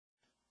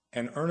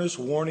an earnest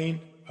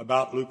warning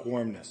about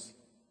lukewarmness.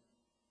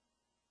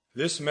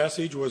 This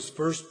message was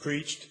first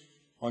preached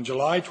on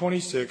July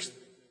 26th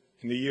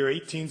in the year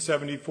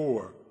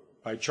 1874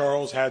 by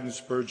Charles Haddon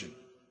Spurgeon.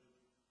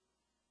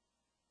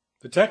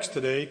 The text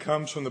today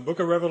comes from the book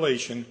of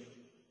Revelation,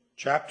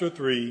 chapter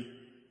 3,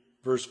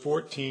 verse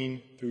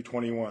 14 through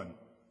 21.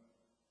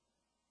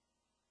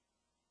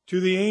 To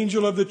the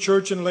angel of the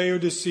church in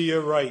Laodicea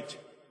write,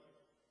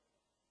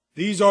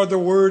 These are the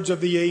words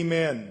of the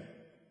Amen,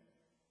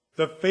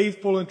 the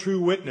faithful and true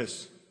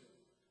witness,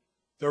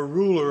 the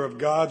ruler of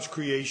God's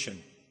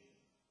creation.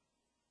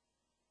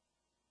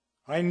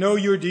 I know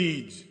your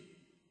deeds,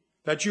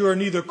 that you are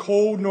neither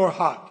cold nor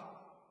hot.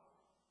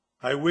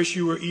 I wish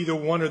you were either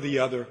one or the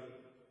other.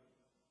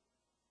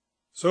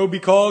 So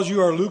because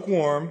you are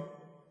lukewarm,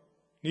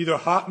 neither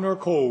hot nor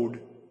cold,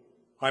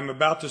 I am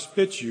about to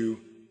spit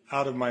you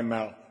out of my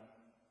mouth.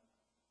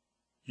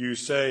 You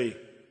say,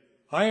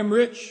 I am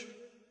rich,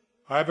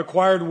 I have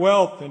acquired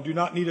wealth and do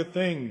not need a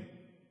thing.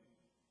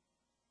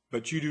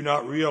 But you do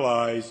not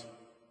realize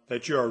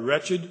that you are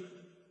wretched,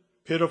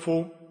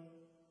 pitiful,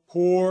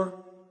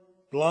 poor,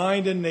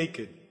 blind, and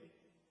naked.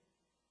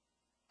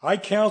 I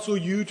counsel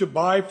you to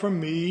buy from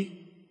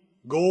me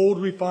gold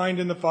refined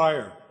in the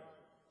fire,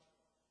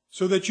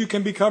 so that you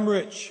can become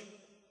rich,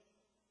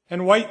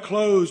 and white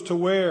clothes to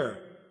wear,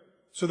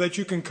 so that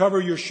you can cover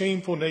your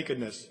shameful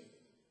nakedness,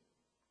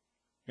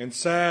 and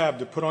salve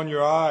to put on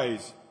your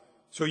eyes,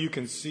 so you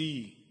can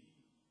see.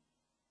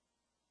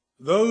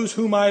 Those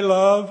whom I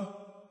love,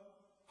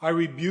 I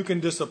rebuke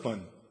and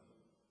discipline.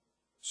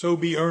 So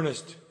be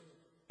earnest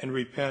and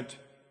repent.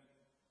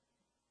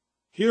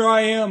 Here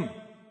I am.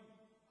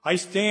 I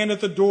stand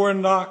at the door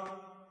and knock.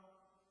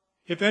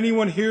 If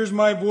anyone hears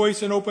my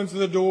voice and opens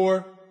the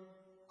door,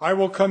 I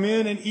will come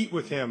in and eat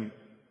with him,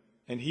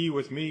 and he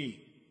with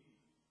me.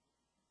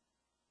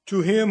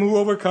 To him who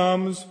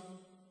overcomes,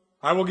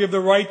 I will give the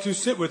right to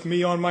sit with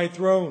me on my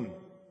throne,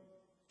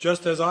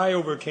 just as I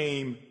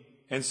overcame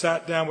and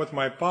sat down with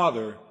my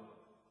Father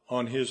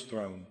on his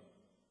throne.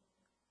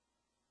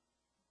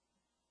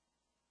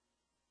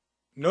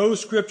 No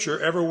scripture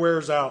ever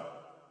wears out.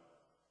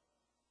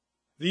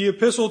 The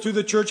epistle to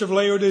the church of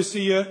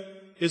Laodicea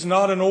is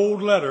not an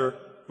old letter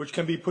which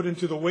can be put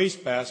into the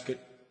wastebasket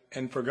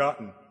and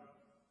forgotten.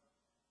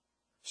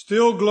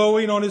 Still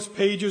glowing on its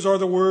pages are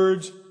the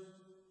words,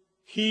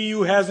 He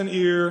who has an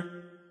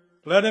ear,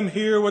 let him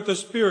hear what the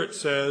Spirit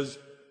says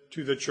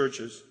to the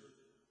churches.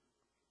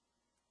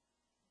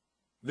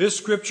 This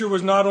scripture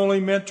was not only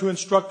meant to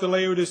instruct the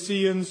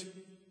Laodiceans,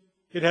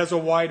 it has a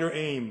wider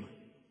aim.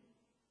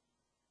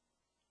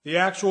 The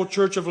actual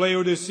church of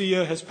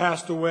Laodicea has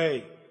passed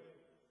away,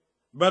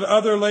 but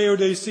other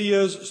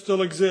Laodiceas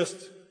still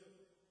exist.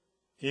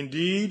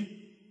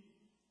 Indeed,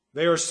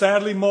 they are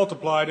sadly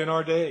multiplied in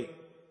our day.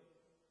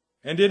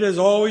 And it has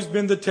always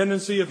been the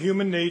tendency of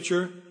human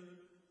nature,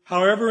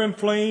 however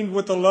inflamed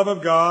with the love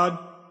of God,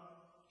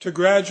 to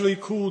gradually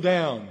cool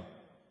down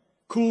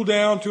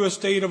to a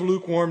state of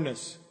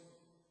lukewarmness.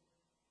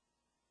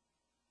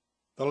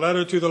 The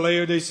letter to the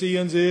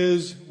Laodiceans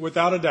is,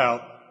 without a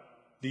doubt,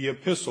 the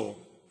epistle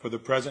for the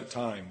present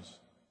times.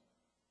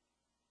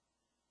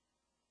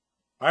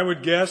 I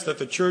would guess that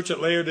the church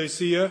at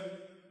Laodicea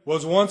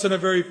was once in a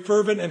very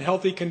fervent and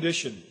healthy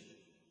condition.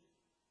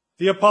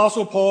 The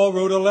Apostle Paul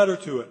wrote a letter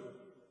to it,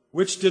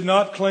 which did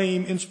not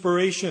claim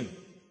inspiration,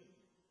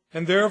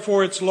 and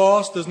therefore its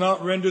loss does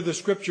not render the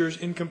scriptures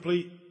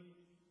incomplete.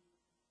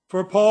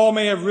 For Paul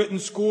may have written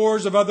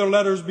scores of other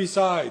letters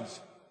besides.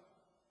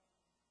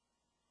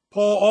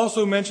 Paul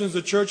also mentions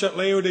the church at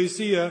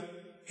Laodicea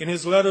in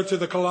his letter to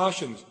the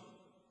Colossians.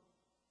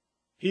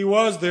 He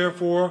was,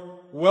 therefore,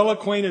 well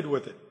acquainted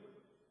with it.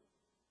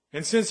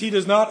 And since he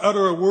does not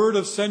utter a word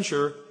of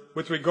censure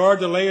with regard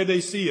to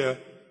Laodicea,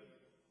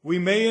 we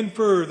may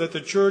infer that the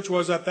church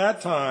was at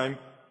that time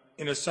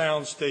in a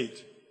sound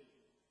state.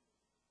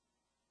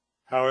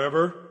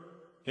 However,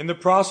 in the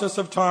process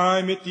of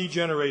time it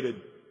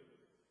degenerated,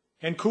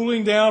 and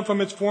cooling down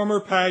from its former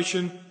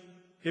passion,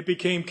 it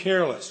became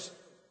careless,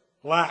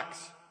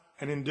 lax,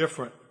 and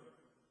indifferent.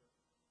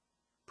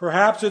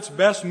 Perhaps its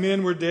best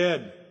men were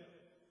dead.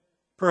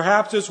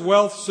 Perhaps its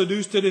wealth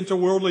seduced it into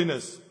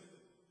worldliness.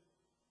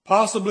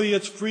 Possibly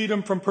its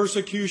freedom from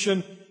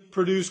persecution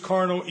produced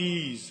carnal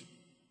ease,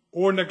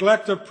 or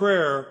neglect of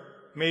prayer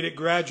made it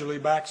gradually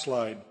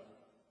backslide.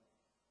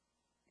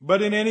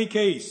 But in any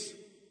case,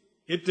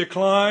 it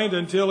declined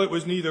until it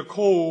was neither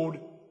cold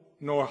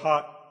nor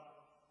hot.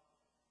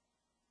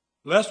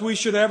 Lest we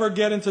should ever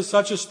get into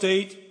such a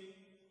state,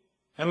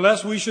 and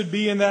lest we should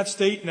be in that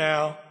state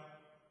now,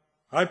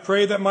 I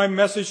pray that my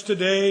message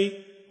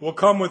today will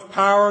come with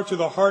power to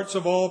the hearts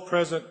of all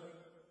present,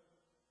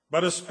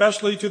 but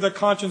especially to the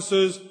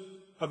consciences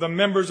of the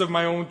members of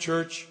my own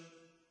church.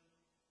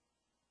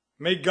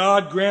 May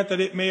God grant that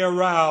it may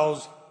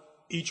arouse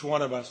each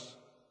one of us.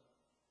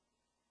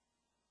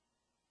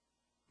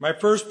 My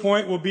first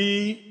point will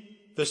be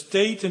the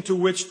state into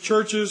which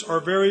churches are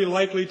very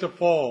likely to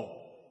fall.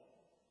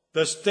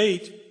 The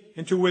state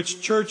into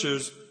which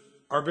churches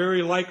are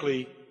very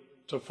likely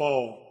to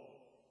fall.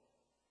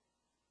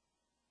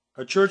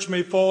 A church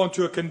may fall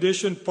into a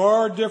condition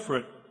far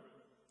different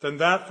than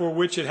that for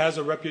which it has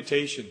a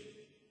reputation.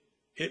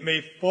 It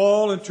may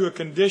fall into a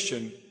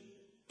condition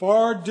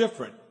far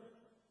different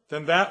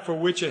than that for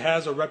which it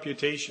has a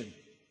reputation.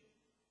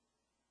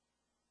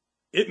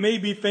 It may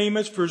be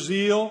famous for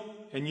zeal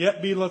and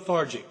yet be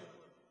lethargic.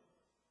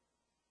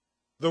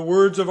 The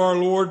words of our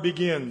Lord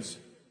begins,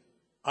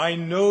 "I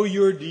know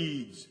your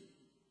deeds,"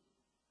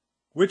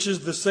 which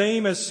is the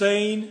same as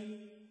saying,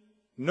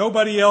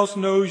 nobody else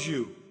knows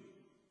you.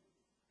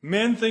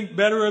 Men think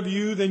better of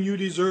you than you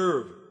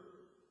deserve.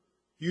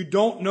 You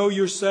don't know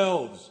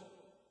yourselves.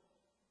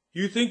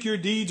 You think your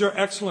deeds are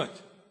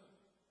excellent,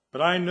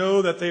 but I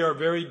know that they are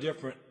very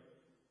different.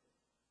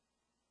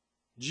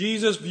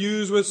 Jesus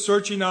views with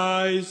searching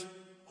eyes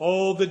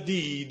all the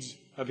deeds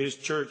of his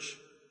church.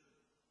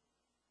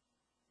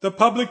 The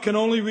public can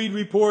only read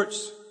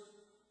reports,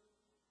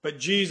 but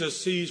Jesus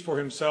sees for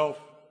himself.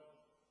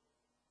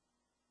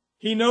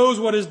 He knows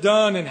what is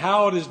done and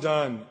how it is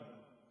done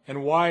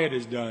and why it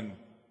is done.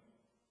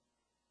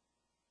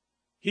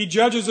 He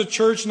judges a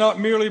church not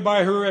merely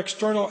by her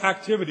external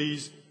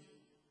activities,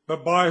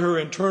 but by her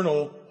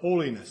internal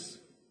holiness.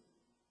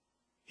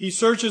 He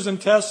searches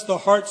and tests the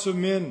hearts of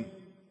men.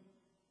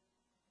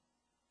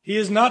 He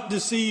is not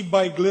deceived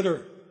by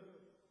glitter.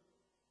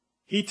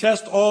 He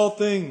tests all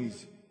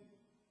things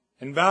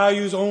and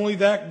values only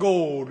that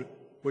gold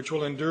which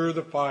will endure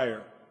the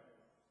fire.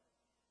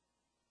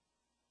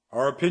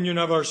 Our opinion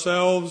of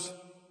ourselves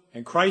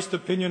and Christ's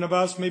opinion of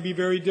us may be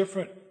very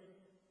different.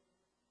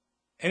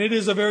 And it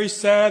is a very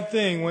sad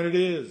thing when it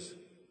is.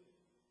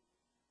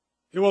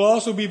 It will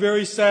also be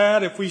very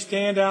sad if we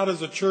stand out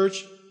as a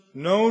church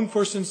known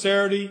for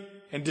sincerity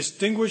and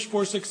distinguished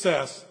for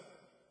success,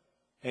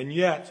 and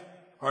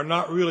yet are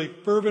not really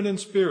fervent in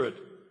spirit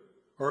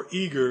or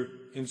eager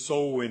in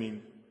soul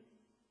winning.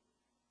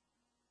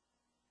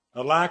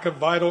 A lack of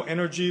vital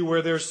energy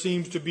where there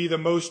seems to be the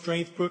most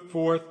strength put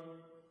forth,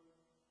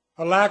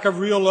 a lack of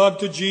real love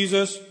to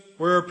Jesus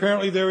where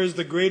apparently there is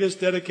the greatest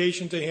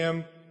dedication to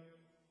him,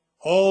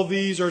 all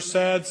these are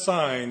sad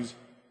signs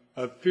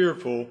of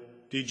fearful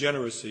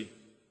degeneracy.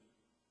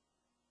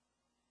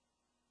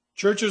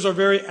 Churches are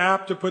very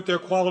apt to put their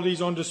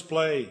qualities on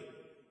display,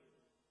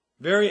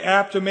 very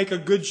apt to make a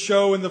good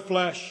show in the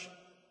flesh,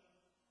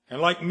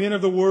 and like men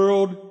of the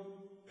world,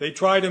 they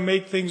try to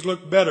make things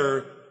look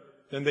better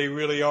than they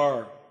really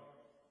are.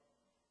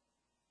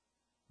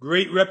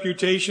 Great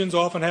reputations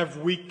often have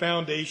weak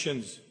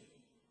foundations,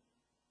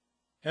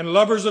 and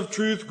lovers of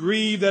truth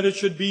grieve that it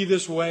should be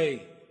this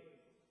way.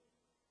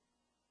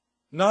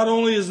 Not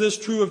only is this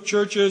true of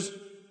churches,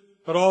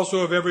 but also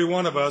of every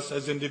one of us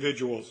as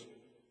individuals,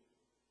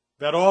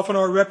 that often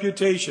our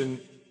reputation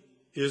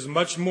is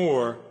much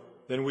more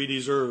than we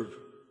deserve.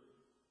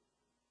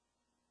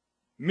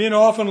 Men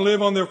often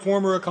live on their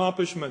former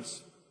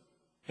accomplishments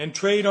and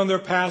trade on their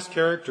past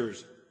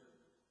characters,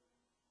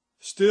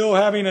 still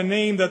having a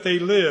name that they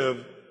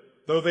live,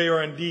 though they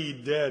are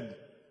indeed dead.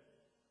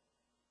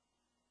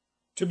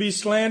 To be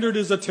slandered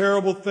is a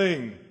terrible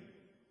thing,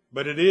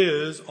 but it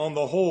is, on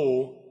the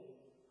whole,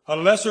 a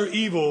lesser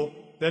evil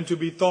than to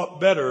be thought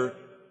better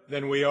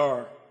than we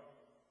are.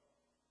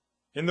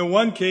 In the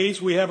one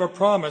case, we have a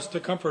promise to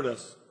comfort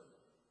us.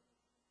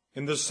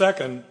 In the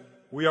second,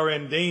 we are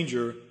in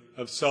danger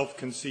of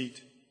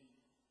self-conceit.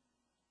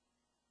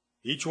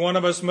 Each one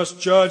of us must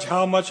judge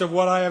how much of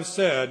what I have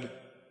said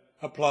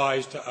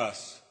applies to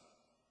us.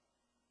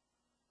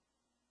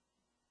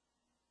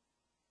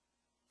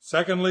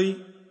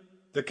 Secondly,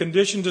 the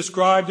condition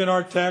described in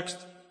our text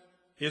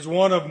is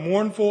one of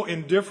mournful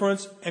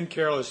indifference and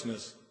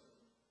carelessness.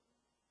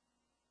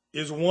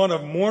 Is one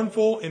of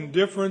mournful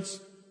indifference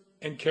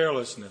and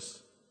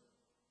carelessness.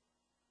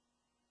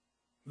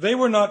 They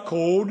were not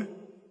cold,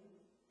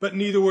 but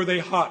neither were they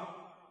hot.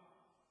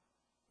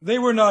 They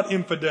were not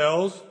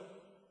infidels,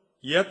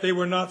 yet they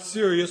were not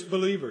serious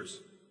believers.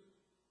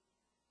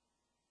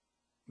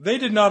 They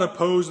did not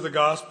oppose the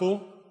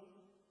gospel,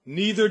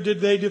 neither did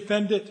they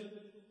defend it.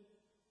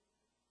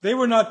 They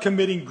were not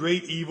committing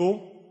great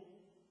evil,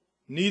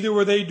 neither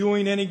were they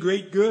doing any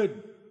great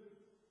good.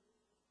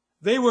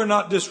 They were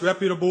not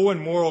disreputable in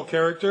moral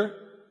character,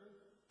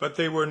 but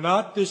they were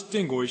not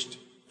distinguished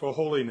for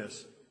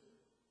holiness.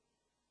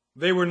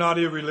 They were not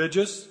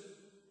irreligious,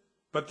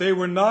 but they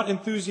were not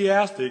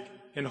enthusiastic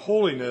in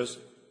holiness,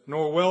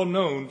 nor well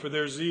known for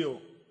their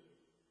zeal.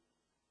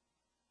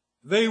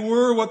 They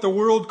were what the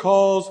world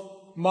calls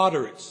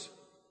moderates.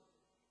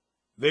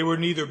 They were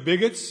neither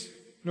bigots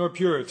nor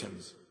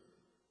Puritans.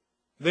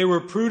 They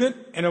were prudent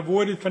and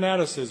avoided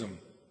fanaticism.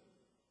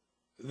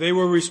 They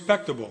were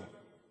respectable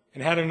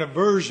and had an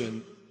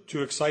aversion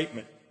to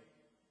excitement.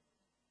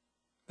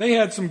 They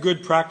had some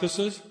good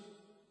practices,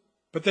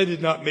 but they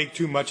did not make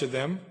too much of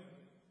them.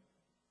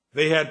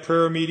 They had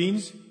prayer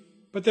meetings,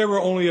 but there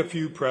were only a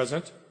few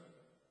present,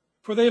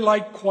 for they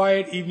liked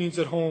quiet evenings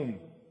at home.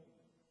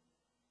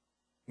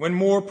 When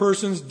more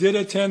persons did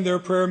attend their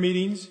prayer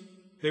meetings,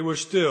 they were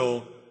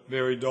still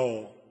very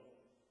dull,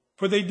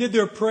 for they did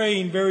their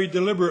praying very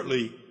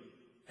deliberately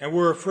and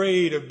were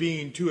afraid of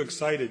being too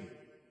excited.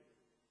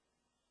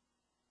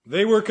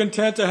 They were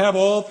content to have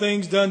all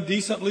things done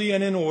decently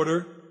and in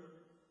order,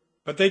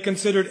 but they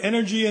considered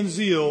energy and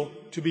zeal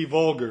to be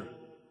vulgar.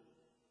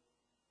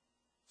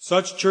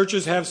 Such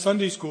churches have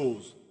Sunday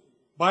schools,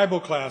 Bible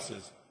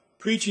classes,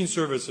 preaching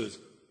services,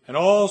 and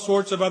all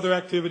sorts of other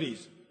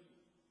activities.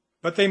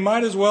 But they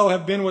might as well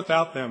have been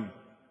without them,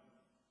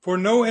 for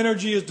no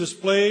energy is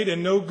displayed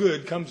and no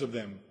good comes of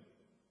them.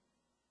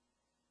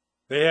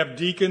 They have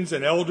deacons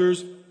and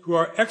elders who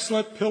are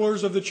excellent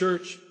pillars of the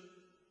church,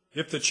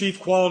 if the chief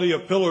quality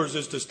of pillars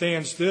is to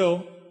stand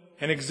still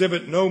and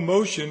exhibit no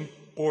motion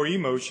or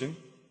emotion.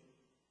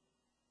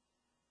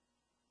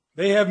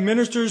 They have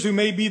ministers who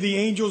may be the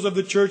angels of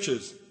the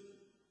churches,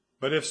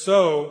 but if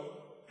so,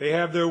 they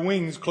have their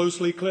wings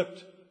closely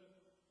clipped,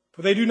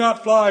 for they do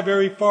not fly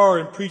very far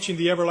in preaching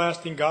the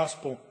everlasting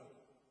gospel,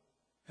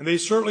 and they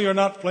certainly are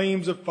not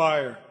flames of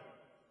fire.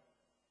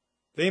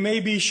 They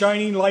may be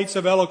shining lights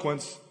of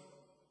eloquence,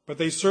 but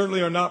they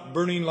certainly are not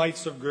burning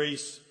lights of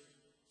grace,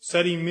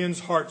 setting men's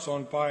hearts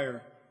on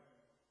fire.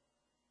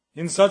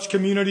 In such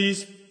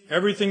communities,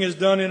 everything is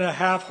done in a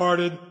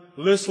half-hearted,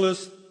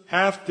 listless,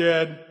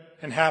 half-dead,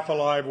 and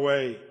half-alive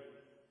way,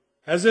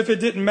 as if it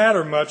didn't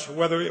matter much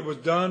whether it was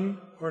done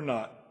or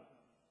not.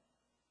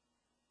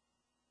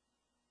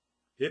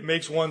 It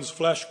makes one's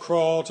flesh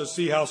crawl to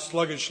see how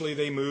sluggishly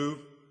they move.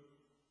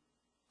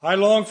 I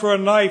long for a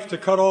knife to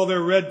cut all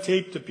their red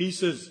tape to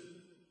pieces,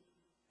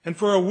 and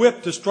for a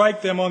whip to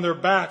strike them on their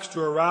backs to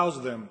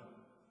arouse them.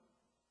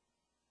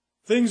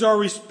 Things are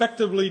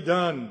respectably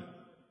done.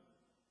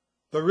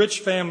 The rich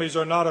families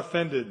are not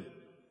offended.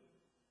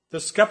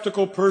 The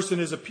skeptical person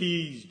is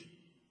appeased,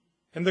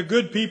 and the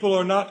good people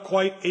are not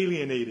quite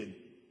alienated.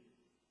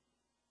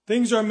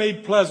 Things are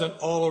made pleasant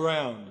all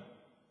around.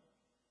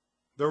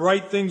 The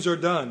right things are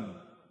done.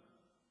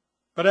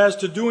 But as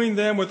to doing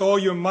them with all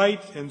your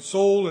might and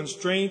soul and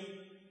strength,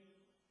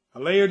 a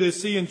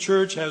Laodicean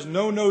church has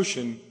no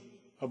notion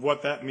of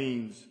what that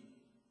means.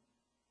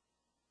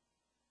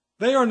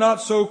 They are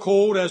not so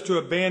cold as to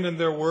abandon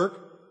their work,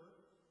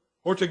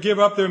 or to give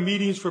up their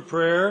meetings for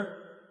prayer,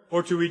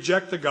 or to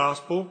reject the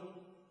gospel.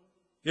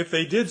 If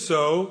they did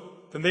so,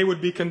 then they would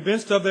be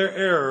convinced of their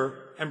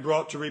error and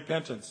brought to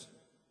repentance.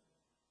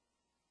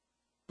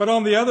 But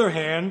on the other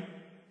hand,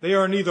 they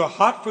are neither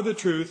hot for the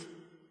truth,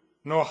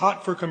 nor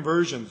hot for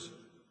conversions,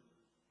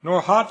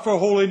 nor hot for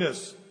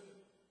holiness.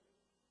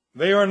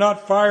 They are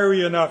not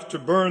fiery enough to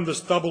burn the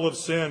stubble of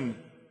sin,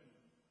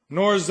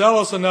 nor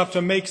zealous enough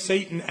to make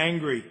Satan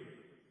angry,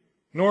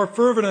 nor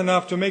fervent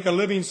enough to make a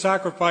living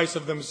sacrifice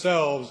of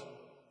themselves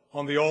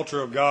on the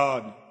altar of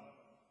God.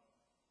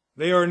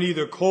 They are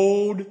neither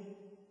cold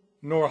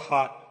nor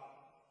hot.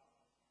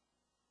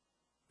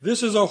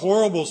 This is a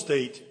horrible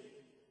state,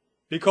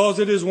 because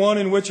it is one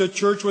in which a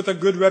church with a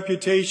good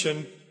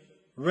reputation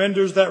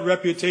renders that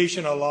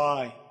reputation a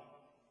lie.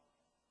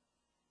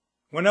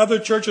 When other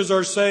churches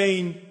are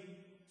saying,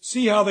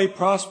 "See how they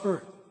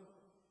prosper.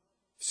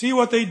 See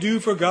what they do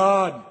for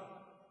God,"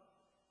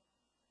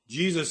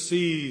 Jesus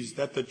sees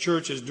that the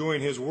church is doing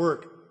his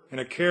work in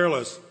a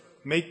careless,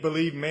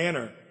 make-believe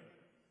manner,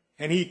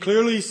 and he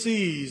clearly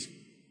sees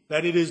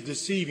that it is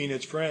deceiving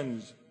its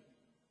friends.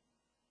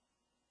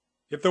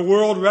 If the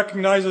world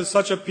recognizes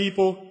such a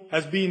people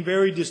as being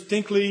very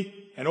distinctly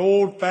an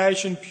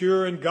old-fashioned,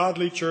 pure, and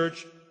godly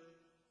church,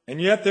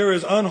 and yet there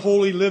is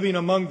unholy living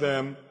among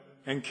them,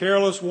 and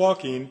careless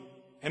walking,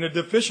 and a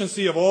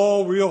deficiency of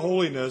all real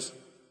holiness,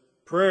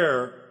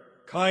 prayer,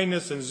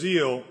 kindness, and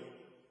zeal,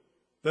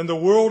 then the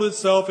world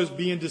itself is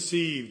being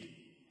deceived,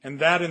 and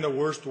that in the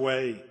worst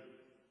way,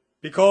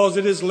 because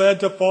it is led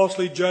to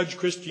falsely judge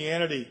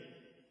Christianity.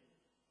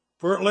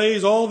 For it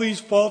lays all these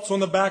faults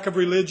on the back of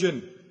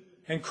religion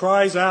and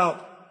cries out,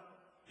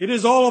 "It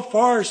is all a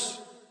farce,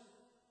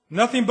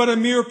 nothing but a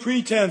mere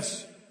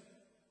pretense.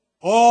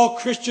 All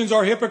Christians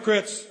are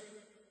hypocrites."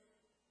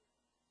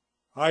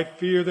 I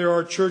fear there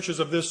are churches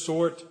of this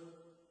sort.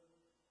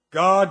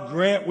 God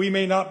grant we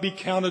may not be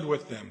counted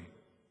with them.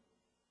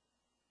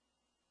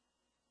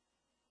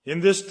 In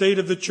this state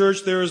of the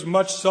church there is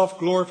much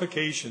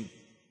self-glorification.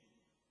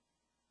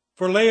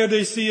 For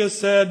Laodicea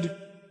said,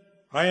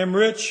 "I am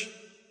rich.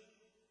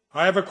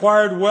 I have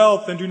acquired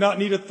wealth and do not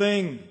need a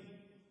thing."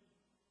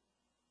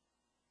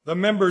 The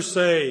members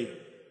say,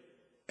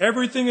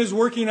 "Everything is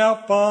working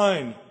out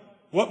fine.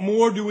 What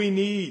more do we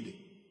need?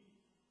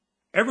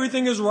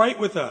 Everything is right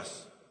with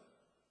us."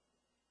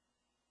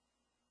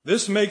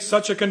 This makes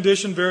such a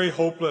condition very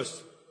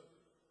hopeless,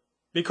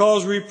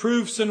 because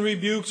reproofs and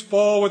rebukes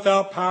fall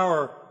without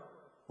power,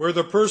 where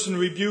the person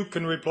rebuked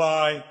can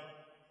reply,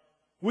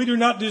 "We do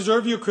not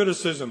deserve your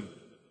criticism.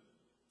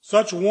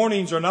 Such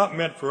warnings are not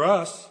meant for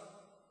us."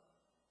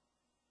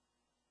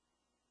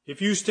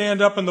 If you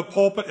stand up in the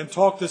pulpit and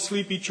talk to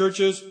sleepy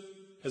churches,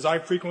 as I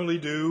frequently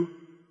do,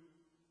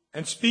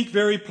 and speak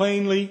very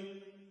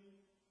plainly,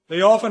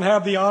 they often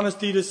have the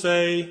honesty to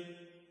say,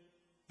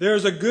 "There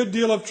is a good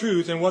deal of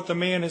truth in what the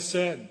man has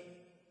said."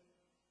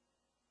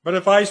 But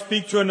if I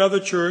speak to another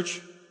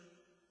church,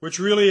 which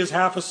really is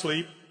half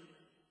asleep,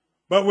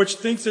 but which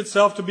thinks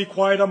itself to be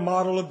quite a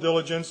model of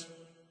diligence,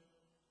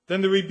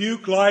 then the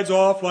rebuke glides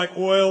off like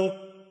oil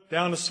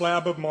down a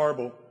slab of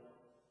marble,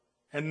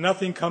 and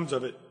nothing comes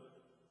of it.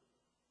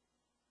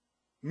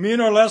 Men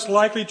are less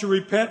likely to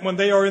repent when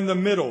they are in the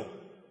middle,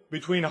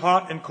 between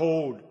hot and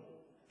cold,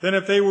 than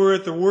if they were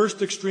at the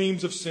worst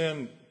extremes of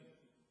sin.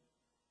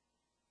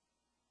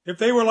 If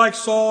they were like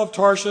Saul of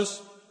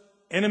Tarsus,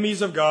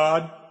 enemies of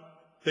God,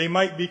 they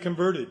might be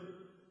converted.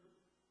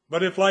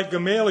 But if, like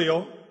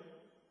Gamaliel,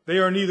 they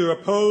are neither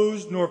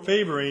opposed nor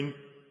favoring,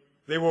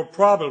 they will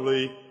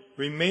probably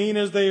remain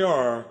as they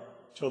are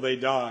till they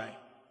die.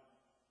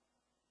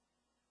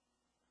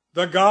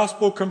 The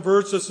gospel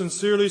converts a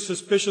sincerely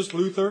suspicious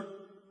Luther,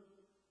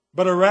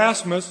 but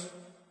Erasmus,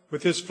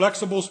 with his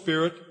flexible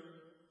spirit,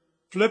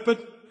 flippant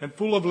and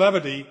full of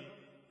levity,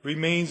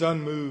 remains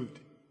unmoved.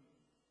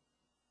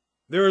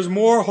 There is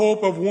more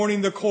hope of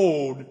warning the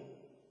cold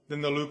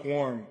than the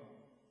lukewarm.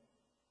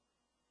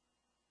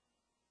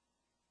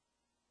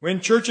 When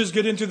churches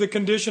get into the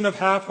condition of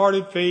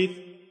half-hearted faith,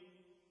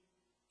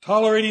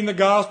 tolerating the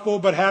gospel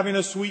but having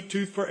a sweet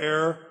tooth for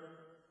error,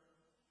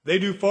 they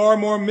do far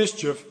more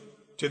mischief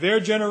to their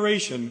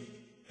generation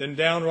than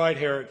downright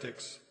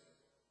heretics.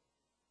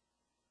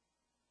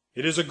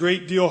 It is a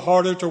great deal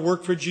harder to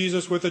work for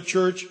Jesus with a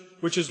church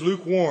which is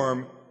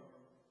lukewarm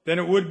than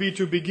it would be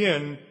to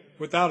begin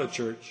without a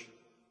church.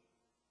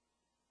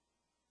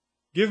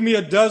 Give me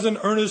a dozen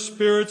earnest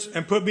spirits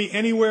and put me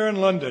anywhere in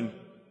London,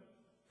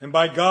 and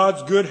by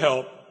God's good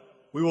help,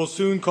 we will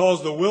soon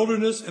cause the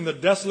wilderness and the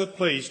desolate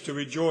place to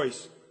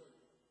rejoice.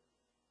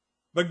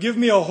 But give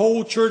me a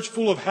whole church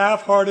full of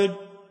half-hearted,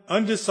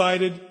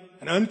 undecided,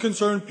 and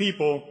unconcerned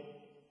people,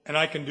 and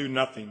I can do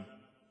nothing.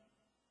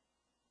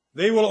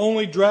 They will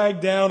only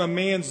drag down a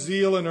man's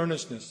zeal and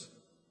earnestness.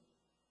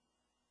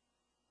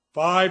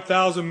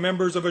 5,000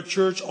 members of a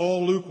church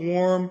all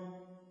lukewarm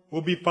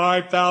will be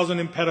 5,000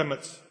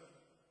 impediments.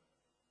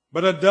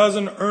 But a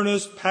dozen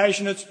earnest,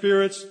 passionate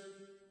spirits,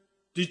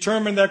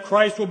 determined that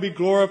Christ will be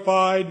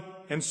glorified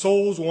and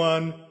souls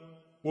won,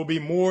 will be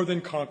more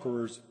than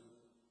conquerors.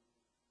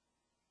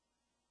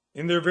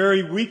 In their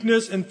very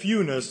weakness and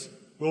fewness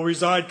will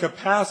reside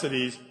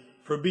capacities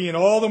for being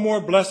all the more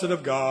blessed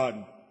of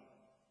God.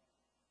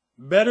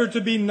 Better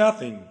to be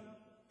nothing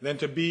than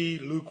to be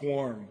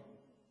lukewarm.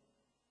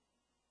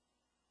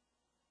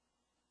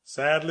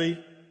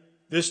 Sadly,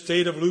 this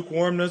state of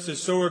lukewarmness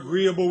is so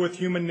agreeable with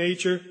human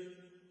nature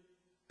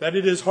that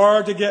it is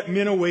hard to get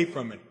men away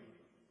from it.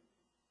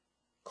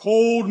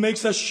 Cold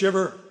makes us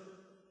shiver,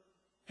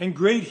 and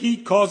great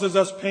heat causes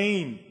us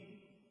pain.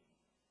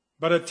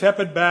 But a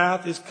tepid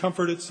bath is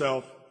comfort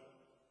itself.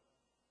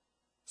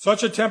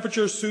 Such a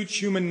temperature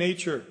suits human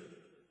nature.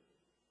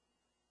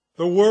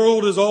 The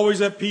world is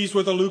always at peace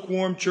with a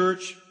lukewarm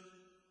church,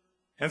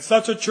 and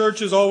such a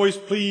church is always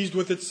pleased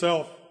with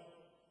itself.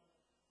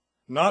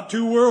 Not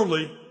too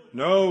worldly,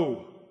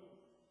 no.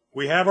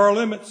 We have our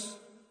limits.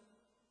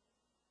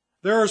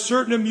 There are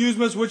certain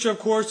amusements which, of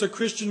course, a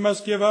Christian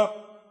must give up,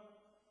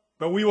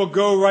 but we will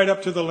go right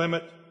up to the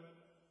limit,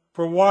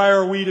 for why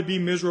are we to be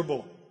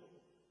miserable?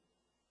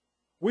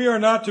 We are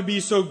not to be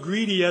so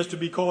greedy as to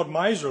be called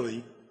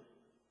miserly,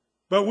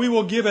 but we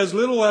will give as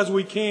little as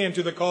we can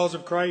to the cause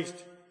of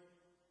Christ.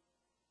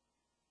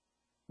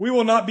 We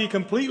will not be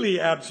completely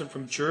absent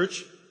from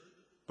church,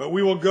 but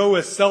we will go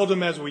as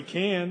seldom as we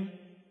can.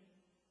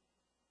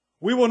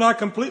 We will not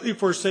completely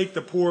forsake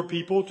the poor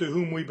people to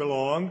whom we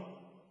belong,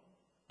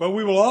 but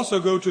we will also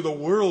go to the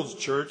world's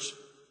church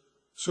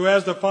so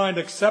as to find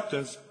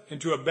acceptance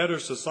into a better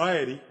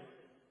society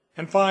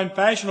and find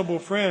fashionable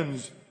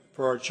friends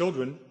for our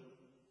children.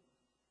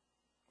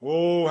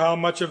 Oh, how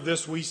much of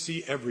this we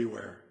see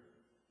everywhere.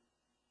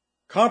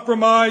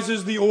 Compromise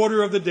is the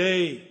order of the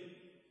day.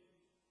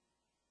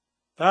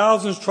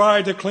 Thousands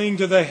try to cling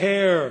to the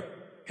hare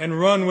and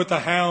run with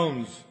the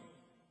hounds.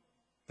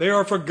 They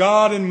are for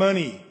God and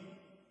money,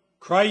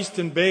 Christ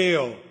and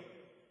Baal,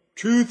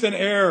 truth and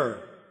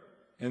error,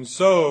 and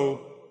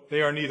so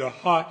they are neither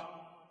hot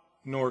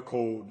nor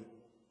cold.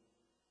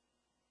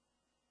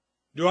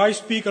 Do I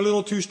speak a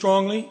little too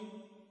strongly?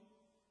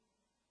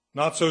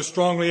 Not so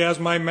strongly as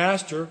my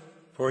master,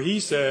 for he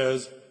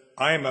says,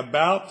 I am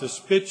about to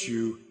spit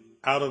you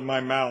out of my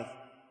mouth.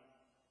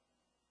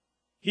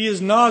 He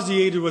is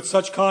nauseated with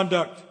such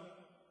conduct.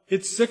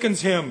 It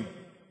sickens him,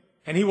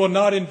 and he will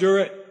not endure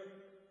it.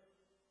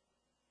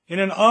 In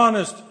an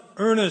honest,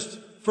 earnest,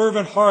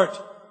 fervent heart,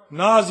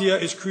 nausea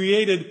is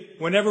created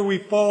whenever we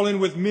fall in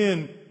with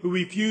men who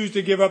refuse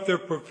to give up their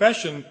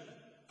profession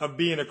of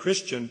being a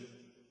Christian,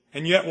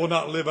 and yet will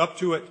not live up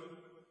to it.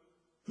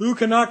 Who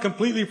cannot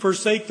completely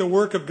forsake the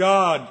work of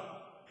God,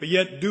 but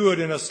yet do it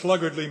in a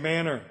sluggardly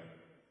manner,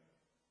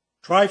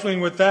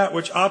 trifling with that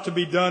which ought to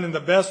be done in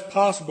the best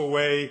possible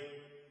way,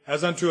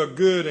 as unto a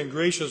good and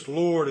gracious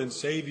Lord and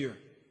Savior?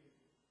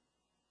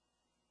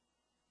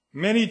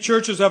 Many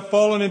churches have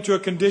fallen into a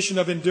condition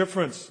of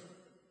indifference,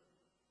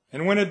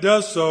 and when it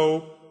does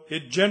so,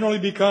 it generally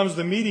becomes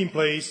the meeting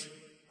place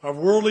of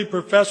worldly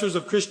professors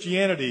of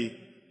Christianity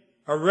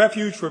a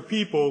refuge for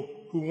people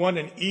who want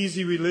an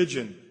easy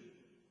religion,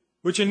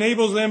 which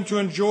enables them to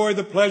enjoy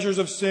the pleasures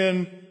of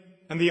sin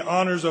and the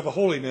honors of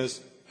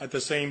holiness at the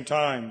same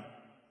time,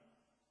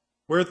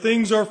 where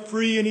things are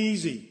free and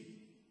easy,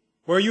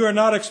 where you are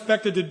not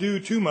expected to do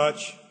too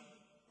much,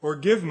 or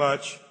give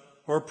much,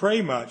 or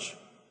pray much,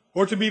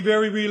 or to be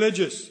very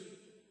religious,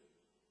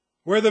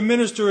 where the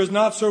minister is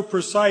not so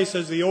precise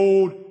as the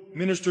old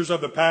ministers of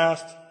the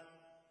past,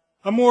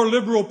 a more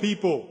liberal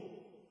people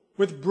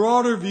with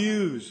broader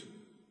views,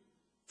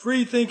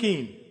 free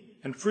thinking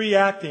and free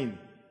acting,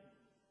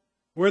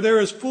 where there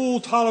is full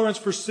tolerance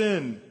for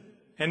sin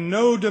and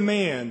no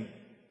demand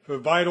for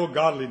vital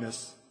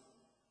godliness.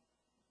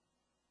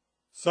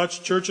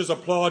 Such churches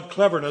applaud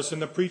cleverness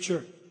in the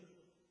preacher.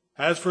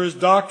 As for his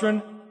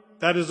doctrine,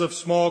 that is of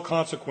small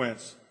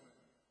consequence,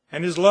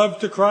 and his love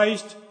to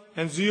Christ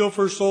and zeal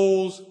for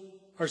souls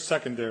are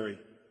secondary.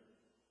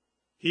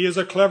 He is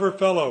a clever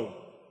fellow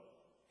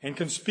and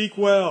can speak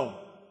well,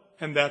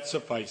 and that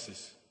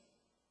suffices.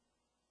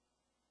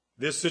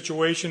 This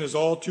situation is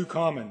all too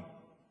common,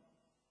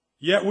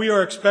 yet we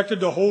are expected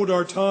to hold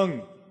our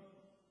tongue,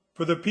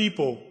 for the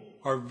people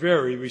are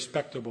very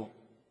respectable.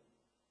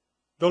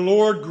 The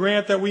Lord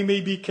grant that we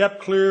may be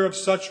kept clear of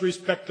such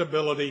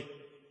respectability.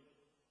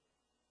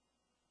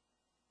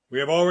 We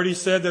have already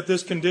said that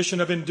this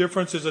condition of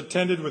indifference is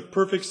attended with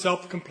perfect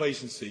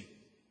self-complacency.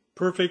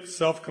 Perfect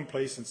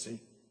self-complacency.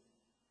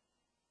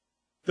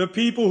 The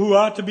people who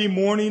ought to be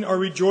mourning are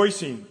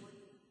rejoicing,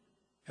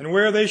 and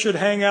where they should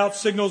hang out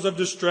signals of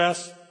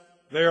distress,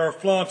 they are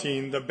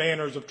flaunting the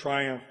banners of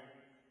triumph.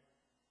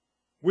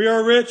 We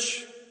are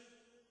rich.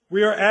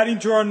 We are adding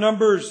to our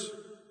numbers,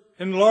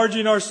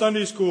 enlarging our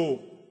Sunday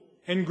school,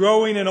 and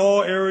growing in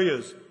all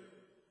areas.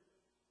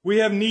 We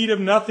have need of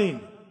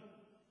nothing.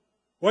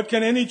 What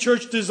can any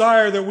church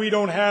desire that we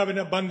don't have in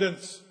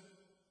abundance?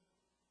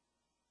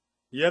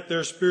 Yet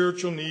their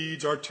spiritual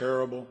needs are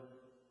terrible.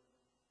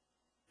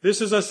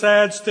 This is a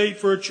sad state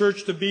for a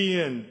church to be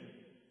in,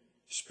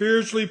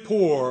 spiritually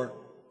poor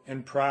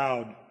and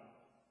proud.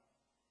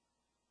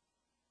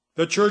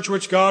 The church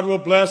which God will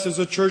bless is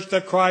a church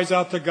that cries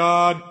out to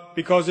God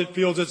because it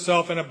feels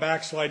itself in a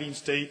backsliding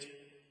state.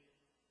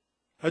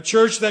 A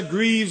church that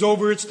grieves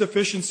over its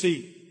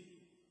deficiency.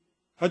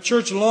 A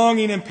church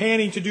longing and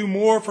panting to do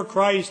more for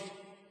Christ.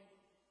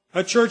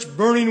 A church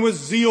burning with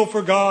zeal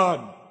for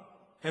God,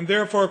 and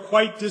therefore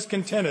quite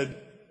discontented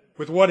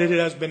with what it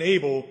has been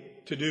able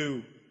to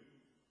do.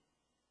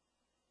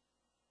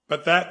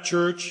 But that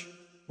church,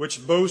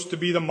 which boasts to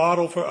be the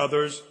model for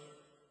others,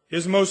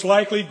 is most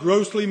likely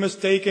grossly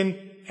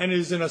mistaken and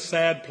is in a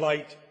sad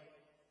plight.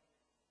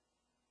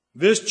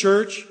 This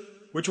church,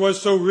 which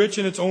was so rich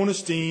in its own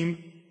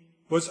esteem,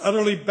 was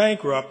utterly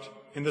bankrupt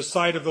in the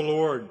sight of the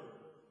Lord.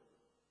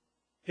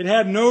 It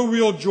had no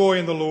real joy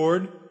in the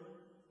Lord.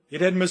 It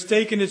had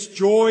mistaken its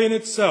joy in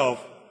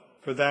itself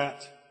for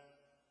that.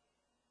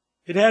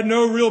 It had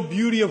no real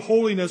beauty of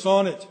holiness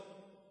on it.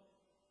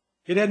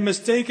 It had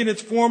mistaken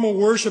its formal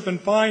worship and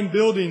fine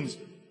buildings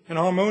and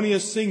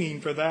harmonious singing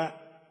for that.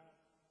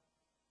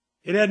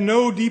 It had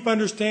no deep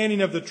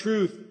understanding of the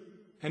truth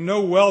and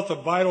no wealth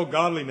of vital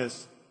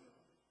godliness.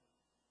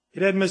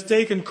 It had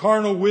mistaken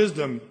carnal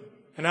wisdom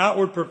and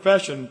outward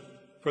profession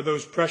for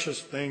those precious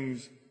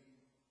things.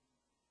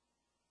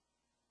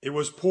 It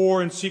was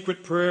poor in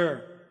secret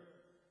prayer,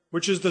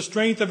 which is the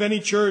strength of any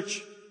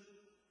church.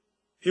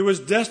 It was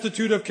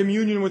destitute of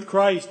communion with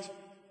Christ,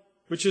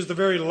 which is the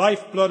very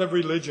lifeblood of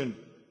religion.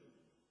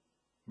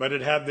 But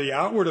it had the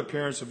outward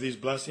appearance of these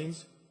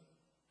blessings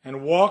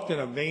and walked in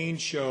a vain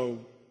show.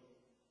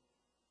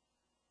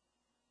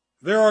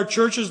 There are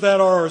churches that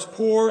are as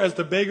poor as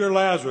the beggar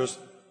Lazarus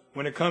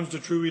when it comes to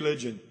true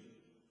religion,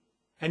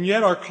 and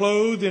yet are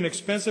clothed in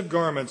expensive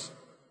garments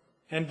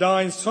and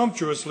dine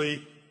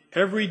sumptuously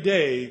every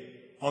day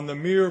on the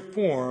mere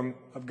form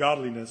of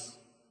godliness.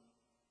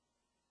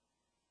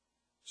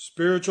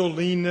 Spiritual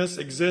leanness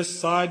exists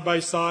side by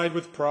side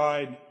with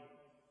pride.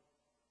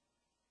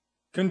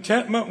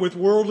 Contentment with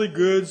worldly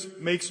goods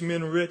makes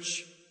men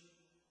rich,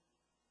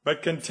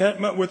 but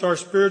contentment with our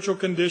spiritual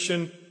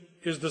condition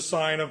is the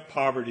sign of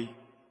poverty.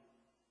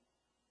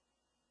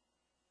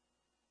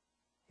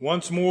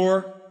 Once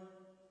more,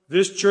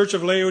 this church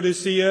of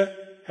Laodicea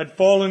had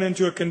fallen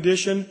into a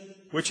condition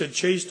which had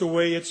chased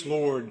away its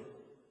Lord,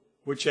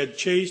 which had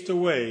chased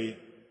away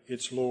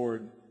its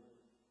Lord.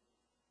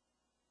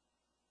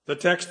 The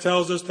text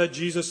tells us that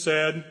Jesus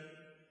said,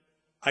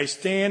 "I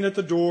stand at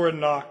the door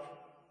and knock."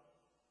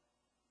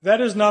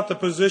 That is not the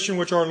position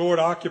which our Lord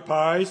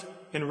occupies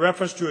in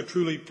reference to a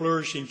truly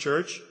flourishing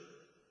church.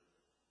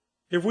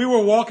 If we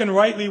were walking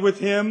rightly with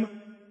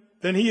him,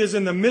 then he is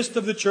in the midst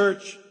of the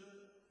church,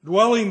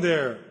 dwelling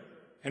there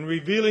and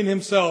revealing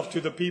himself to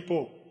the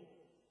people.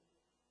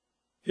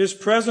 His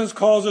presence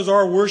causes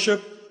our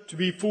worship to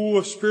be full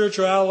of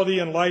spirituality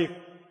and life.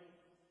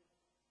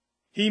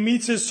 He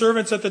meets his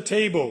servants at the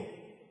table,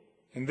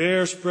 and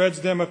there spreads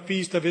them a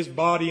feast of his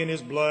body and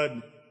his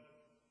blood.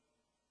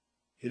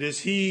 It is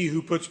he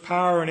who puts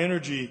power and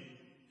energy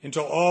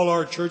into all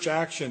our church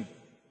action,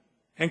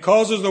 and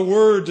causes the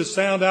word to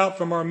sound out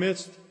from our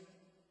midst.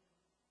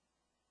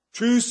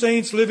 True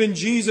saints live in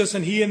Jesus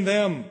and he in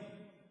them.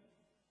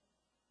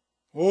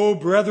 Oh,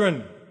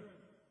 brethren,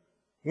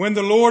 when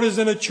the Lord is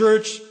in a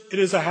church, it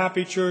is a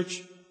happy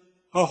church,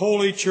 a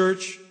holy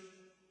church,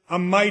 a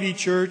mighty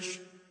church,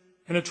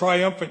 and a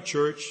triumphant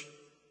church.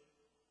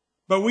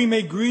 But we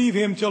may grieve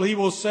him till he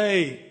will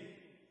say,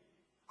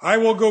 I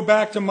will go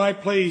back to my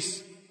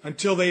place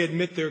until they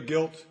admit their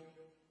guilt.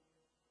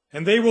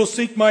 And they will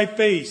seek my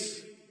face.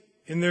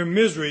 In their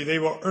misery they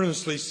will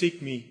earnestly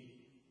seek me.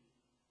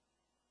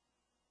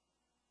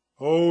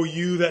 O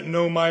you that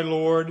know my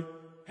Lord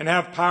and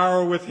have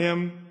power with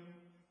him,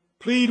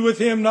 plead with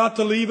him not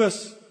to leave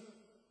us.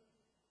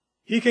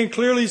 He can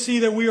clearly see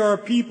that we are a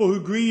people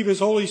who grieve his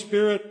Holy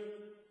Spirit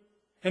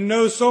and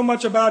knows so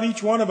much about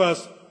each one of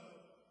us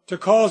to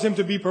cause him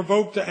to be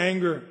provoked to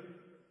anger.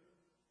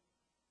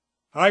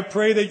 I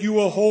pray that you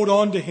will hold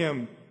on to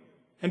him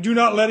and do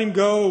not let him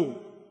go.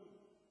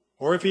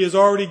 Or if he has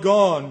already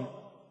gone,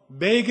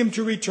 beg him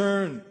to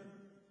return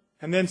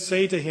and then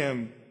say to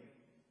him,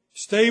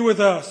 stay with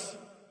us,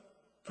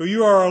 for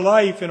you are our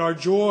life and our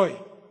joy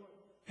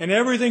and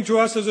everything to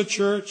us as a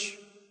church.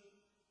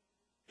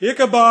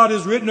 Ichabod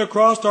is written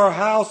across our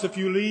house if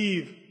you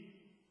leave,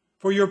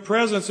 for your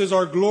presence is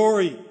our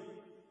glory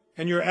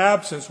and your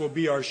absence will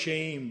be our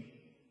shame.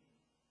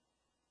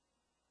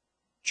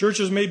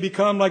 Churches may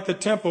become like the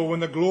temple when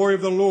the glory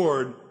of the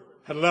Lord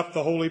had left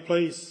the holy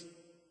place,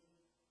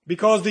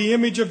 because the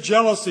image of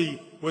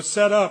jealousy was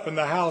set up and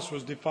the house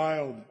was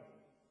defiled.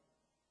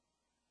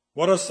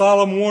 What a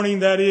solemn warning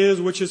that is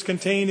which is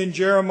contained in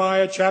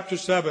Jeremiah chapter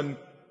 7,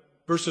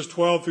 verses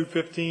 12 through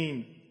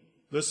 15.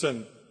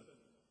 Listen.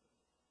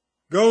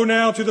 Go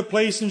now to the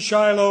place in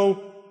Shiloh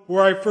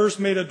where I first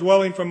made a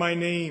dwelling for my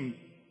name,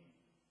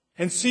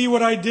 and see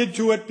what I did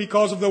to it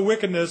because of the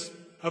wickedness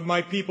of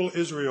my people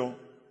Israel.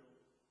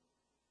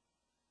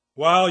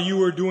 While you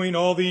were doing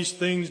all these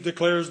things,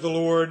 declares the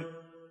Lord,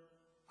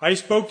 I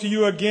spoke to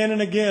you again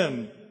and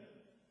again,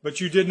 but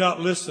you did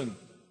not listen.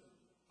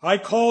 I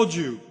called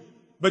you,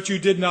 but you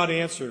did not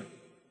answer.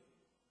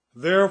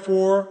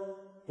 Therefore,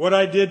 what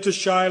I did to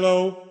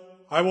Shiloh,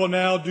 I will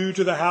now do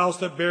to the house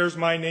that bears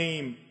my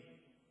name,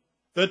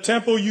 the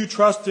temple you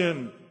trust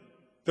in,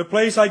 the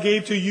place I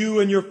gave to you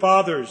and your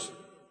fathers.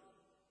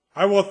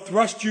 I will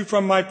thrust you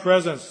from my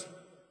presence,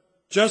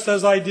 just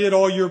as I did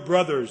all your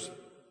brothers,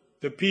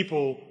 the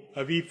people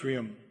of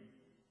Ephraim.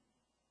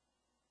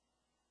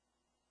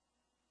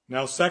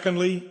 Now,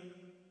 secondly,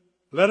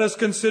 let us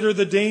consider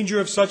the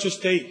danger of such a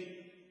state.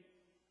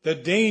 The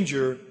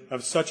danger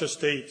of such a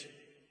state.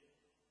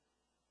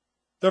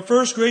 The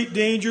first great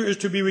danger is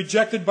to be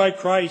rejected by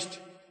Christ.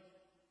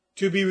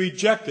 To be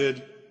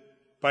rejected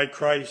by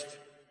Christ.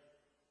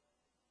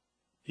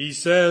 He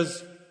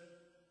says,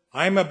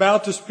 I am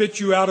about to spit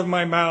you out of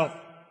my mouth,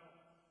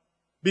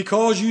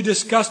 because you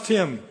disgust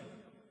him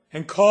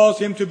and cause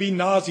him to be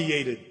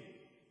nauseated.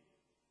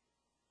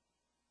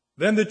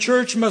 Then the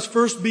church must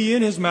first be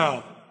in his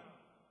mouth,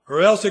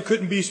 or else it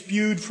couldn't be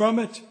spewed from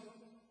it.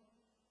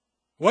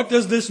 What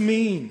does this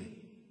mean?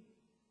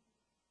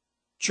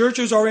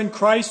 Churches are in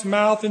Christ's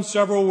mouth in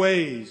several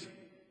ways.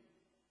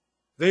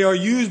 They are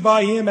used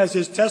by him as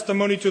his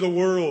testimony to the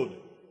world.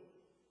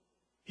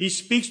 He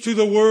speaks to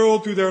the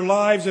world through their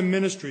lives and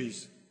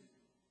ministries.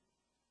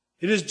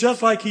 It is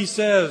just like he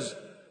says,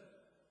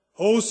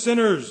 O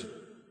sinners,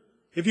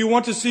 if you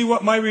want to see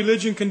what my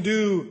religion can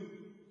do,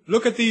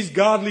 look at these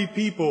godly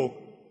people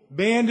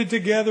banded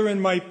together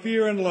in my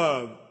fear and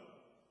love,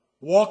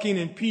 walking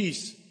in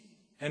peace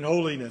and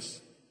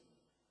holiness.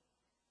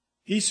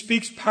 He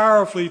speaks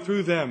powerfully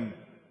through them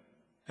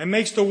and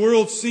makes the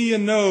world see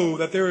and know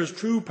that there is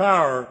true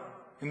power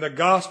in the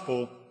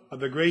gospel of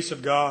the grace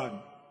of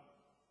God.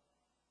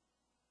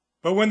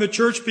 But when the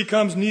church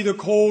becomes neither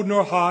cold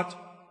nor hot,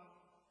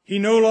 he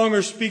no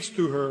longer speaks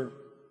through her.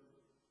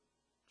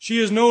 She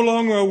is no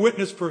longer a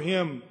witness for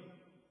him.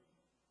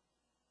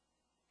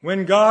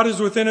 When God is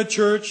within a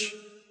church,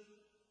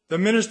 the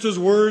minister's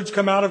words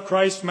come out of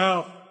Christ's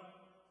mouth.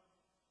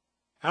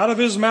 Out of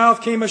his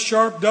mouth came a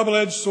sharp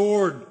double-edged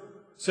sword,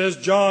 says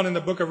John in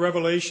the book of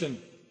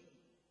Revelation.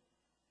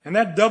 And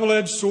that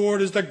double-edged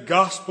sword is the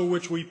gospel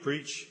which we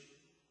preach.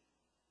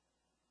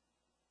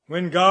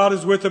 When God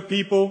is with a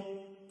people,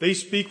 they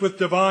speak with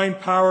divine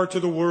power to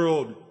the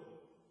world.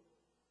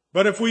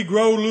 But if we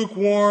grow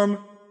lukewarm,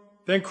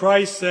 then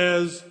Christ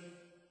says,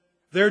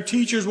 their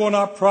teachers will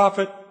not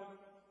profit,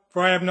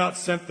 for I have not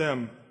sent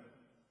them,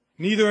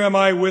 neither am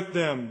I with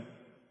them.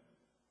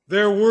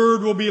 Their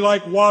word will be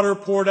like water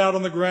poured out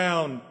on the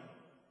ground,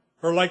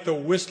 or like the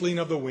whistling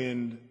of the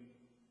wind.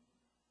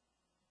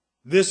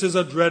 This is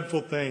a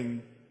dreadful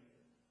thing.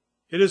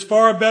 It is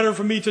far better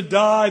for me to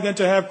die than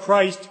to have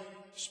Christ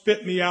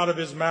spit me out of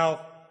his mouth.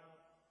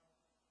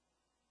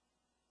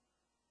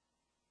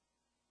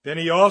 Then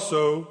he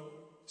also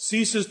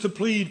ceases to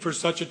plead for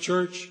such a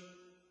church.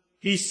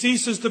 He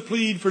ceases to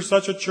plead for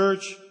such a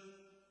church.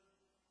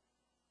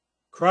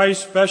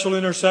 Christ's special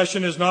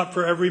intercession is not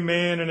for every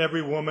man and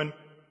every woman.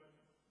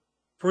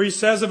 For he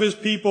says of his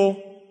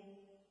people,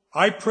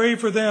 I pray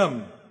for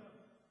them.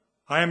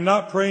 I am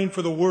not praying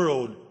for the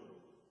world,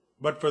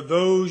 but for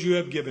those you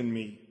have given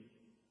me.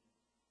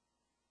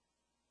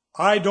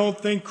 I don't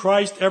think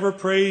Christ ever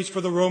prays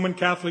for the Roman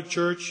Catholic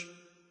Church.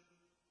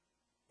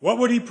 What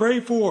would he pray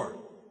for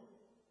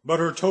but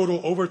her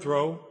total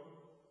overthrow?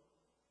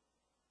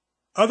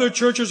 Other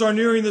churches are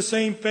nearing the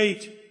same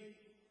fate.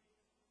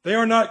 They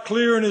are not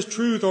clear in his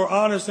truth or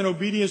honest in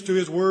obedience to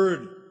his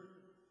word.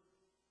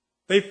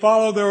 They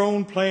follow their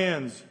own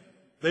plans.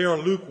 They are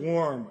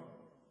lukewarm.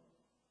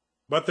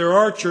 But there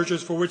are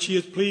churches for which he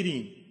is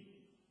pleading,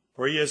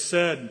 for he has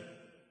said,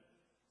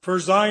 "For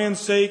Zion's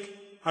sake,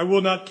 I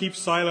will not keep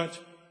silent.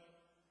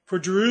 For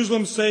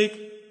Jerusalem's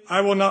sake,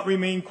 I will not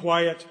remain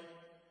quiet,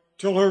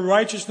 till her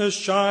righteousness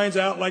shines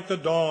out like the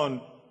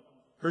dawn,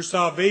 her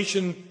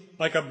salvation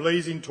like a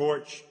blazing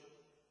torch."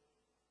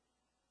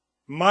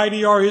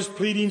 Mighty are his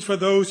pleadings for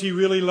those he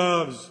really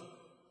loves,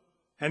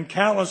 and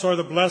countless are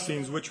the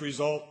blessings which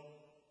result.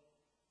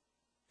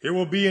 It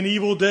will be an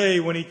evil day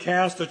when he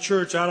casts a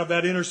church out of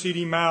that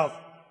interceding mouth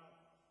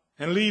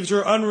and leaves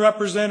her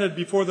unrepresented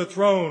before the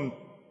throne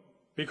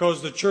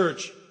because the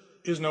church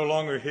is no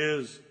longer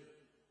his.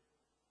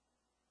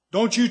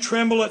 Don't you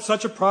tremble at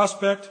such a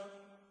prospect?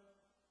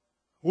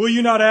 Will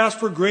you not ask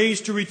for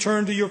grace to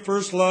return to your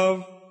first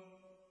love?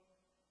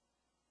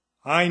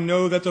 I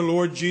know that the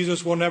Lord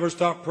Jesus will never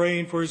stop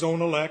praying for his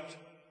own elect.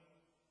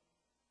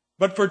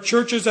 But for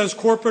churches as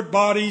corporate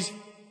bodies,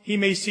 he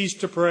may cease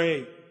to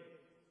pray,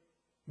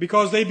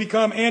 because they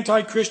become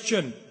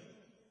anti-Christian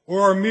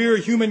or are mere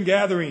human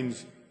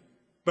gatherings,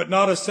 but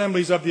not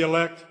assemblies of the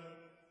elect,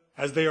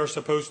 as they are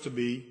supposed to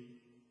be.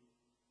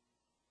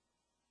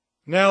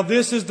 Now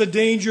this is the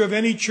danger of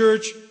any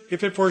church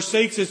if it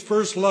forsakes its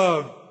first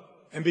love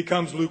and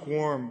becomes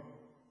lukewarm.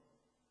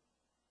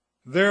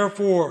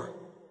 Therefore,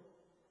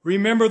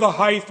 remember the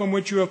height from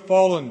which you have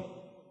fallen.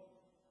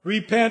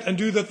 Repent and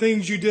do the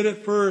things you did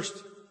at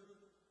first.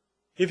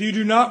 If you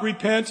do not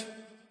repent,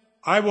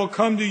 I will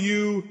come to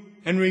you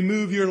and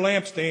remove your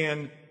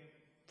lampstand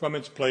from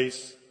its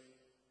place.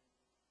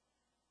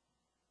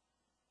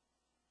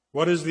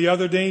 What is the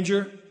other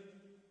danger?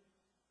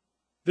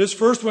 This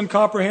first one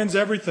comprehends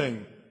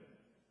everything,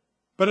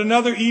 but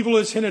another evil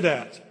is hinted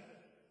at.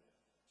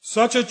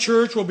 Such a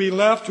church will be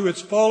left to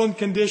its fallen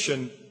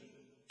condition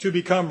to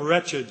become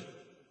wretched.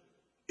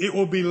 It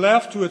will be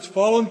left to its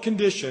fallen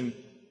condition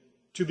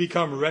to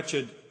become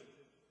wretched.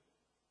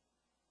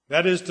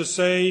 That is to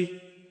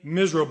say,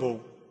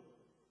 miserable,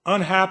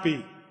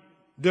 unhappy,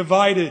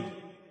 divided,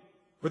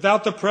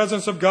 without the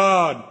presence of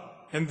God,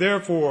 and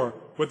therefore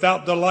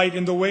without delight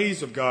in the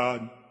ways of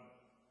God,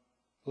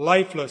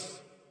 lifeless,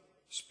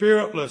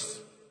 spiritless,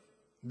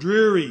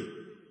 dreary,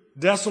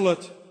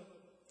 desolate,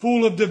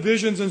 full of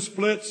divisions and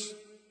splits,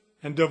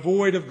 and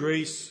devoid of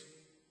grace.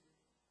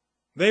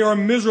 They are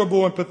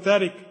miserable and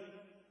pathetic.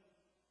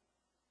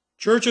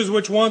 Churches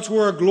which once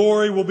were a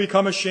glory will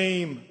become a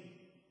shame.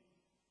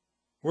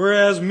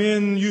 Whereas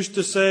men used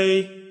to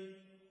say,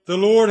 "The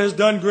Lord has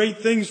done great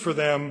things for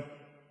them,"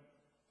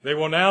 they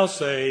will now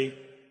say,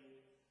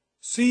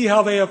 "See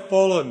how they have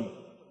fallen.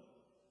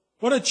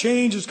 What a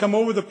change has come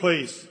over the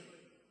place.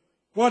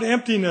 What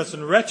emptiness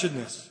and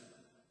wretchedness.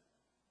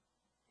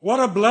 What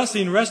a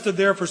blessing rested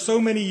there for so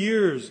many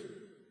years,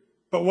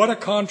 but what a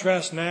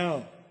contrast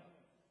now."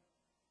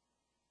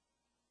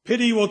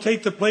 Pity will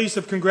take the place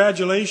of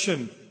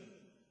congratulation,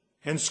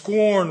 and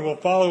scorn will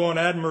follow on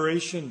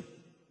admiration.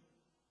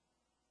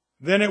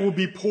 Then it will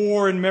be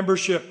poor in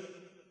membership,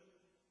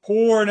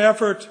 poor in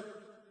effort,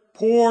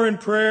 poor in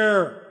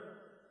prayer,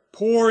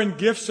 poor in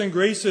gifts and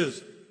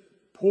graces,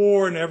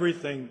 poor in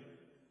everything.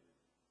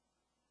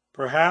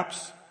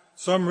 Perhaps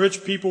some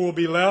rich people will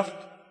be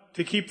left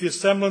to keep the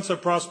semblance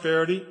of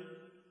prosperity,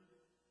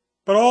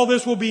 but all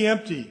this will be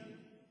empty,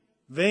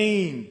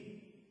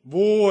 vain,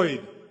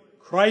 void,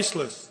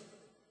 Christless,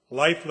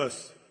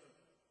 lifeless.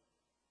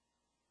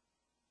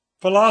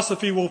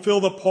 Philosophy will fill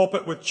the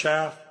pulpit with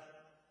chaff.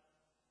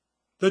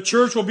 The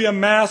church will be a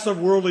mass of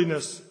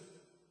worldliness,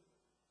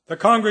 the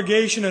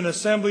congregation an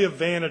assembly of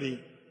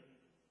vanity.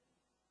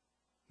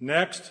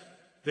 Next,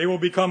 they will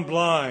become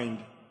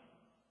blind.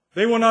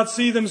 They will not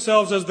see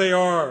themselves as they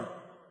are.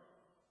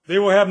 They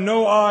will have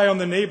no eye on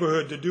the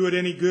neighborhood to do it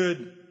any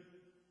good,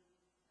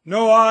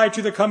 no eye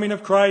to the coming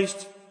of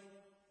Christ,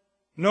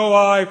 no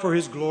eye for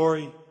his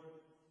glory.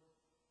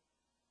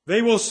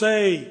 They will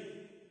say,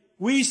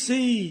 "We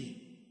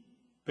see,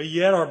 but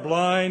yet are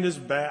blind as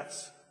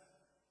bats."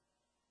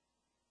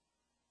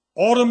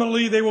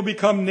 Ultimately, they will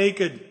become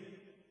naked.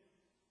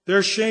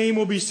 Their shame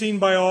will be seen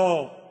by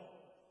all.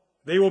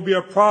 They will be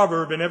a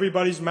proverb in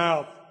everybody's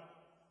mouth.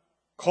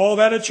 "Call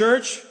that a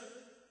church?"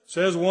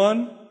 says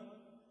one.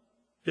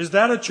 "Is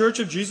that a church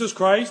of Jesus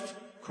Christ?"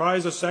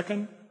 cries a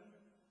second.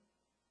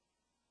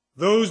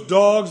 Those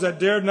dogs that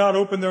dared not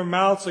open their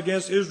mouths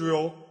against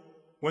Israel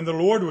when the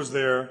Lord was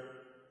there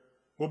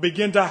will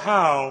begin to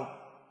howl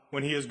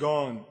when he is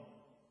gone.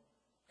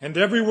 And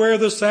everywhere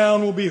the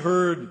sound will be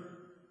heard,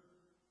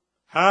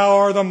 "How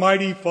are the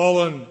mighty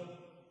fallen?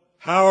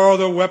 How are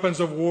the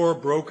weapons of war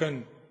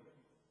broken?"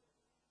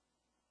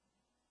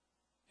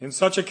 In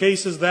such a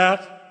case as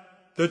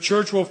that, the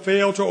church will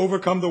fail to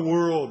overcome the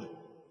world,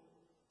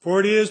 for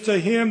it is to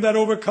him that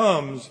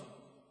overcomes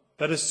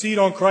that a seat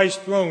on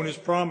Christ's throne is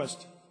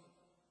promised.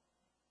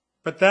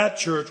 But that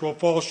church will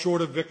fall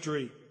short of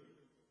victory.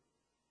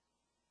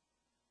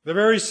 The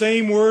very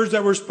same words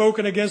that were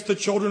spoken against the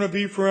children of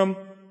Ephraim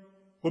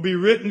will be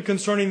written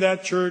concerning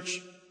that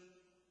church,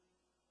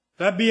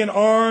 that being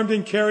armed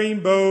and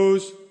carrying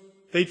bows,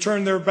 they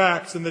turned their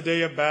backs in the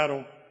day of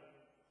battle.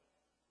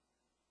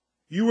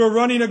 You were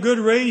running a good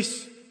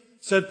race,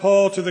 said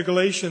Paul to the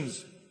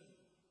Galatians.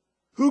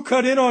 Who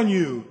cut in on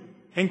you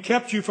and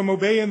kept you from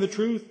obeying the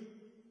truth?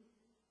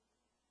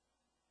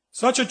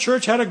 Such a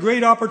church had a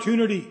great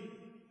opportunity,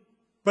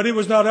 but it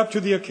was not up to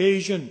the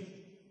occasion.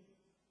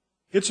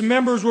 Its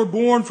members were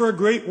born for a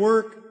great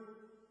work,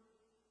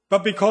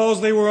 but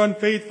because they were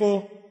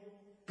unfaithful,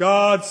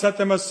 God set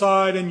them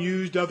aside and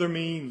used other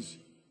means.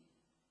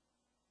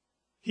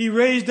 He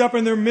raised up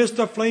in their midst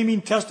a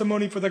flaming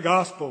testimony for the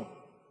gospel,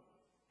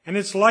 and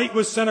its light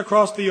was sent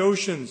across the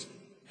oceans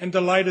and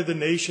delighted the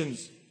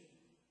nations.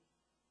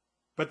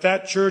 But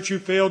that church who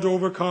failed to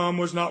overcome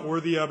was not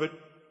worthy of it,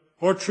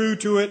 or true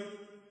to it,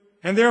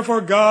 and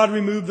therefore God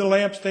removed the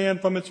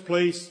lampstand from its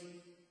place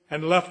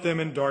and left them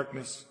in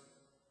darkness.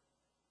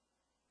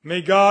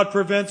 May God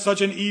prevent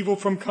such an evil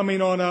from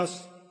coming on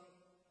us.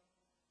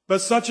 But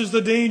such is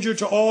the danger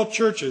to all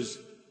churches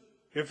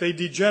if they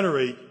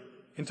degenerate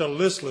into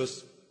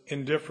listless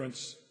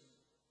indifference.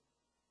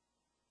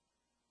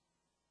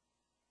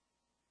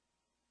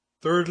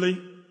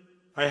 Thirdly,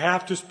 I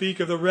have to speak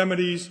of the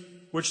remedies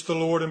which the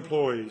Lord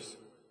employs.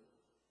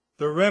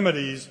 The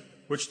remedies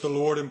which the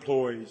Lord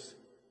employs.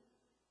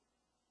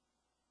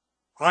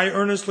 I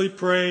earnestly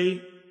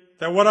pray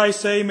that what I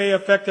say may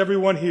affect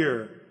everyone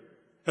here,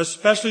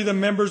 especially the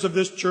members of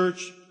this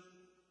church,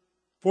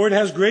 for it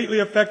has greatly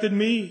affected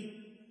me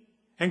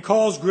and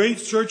caused great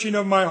searching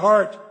of my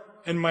heart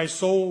and my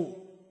soul.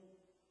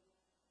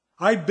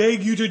 I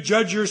beg you to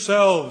judge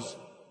yourselves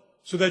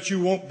so that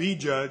you won't be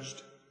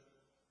judged.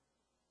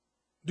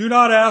 Do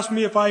not ask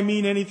me if I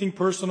mean anything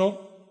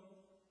personal.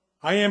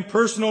 I am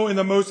personal in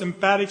the most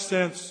emphatic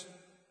sense.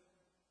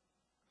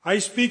 I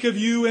speak of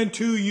you and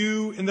to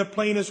you in the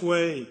plainest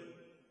way.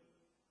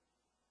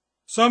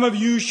 Some of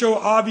you show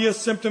obvious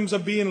symptoms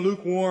of being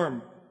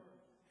lukewarm,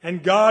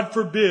 and God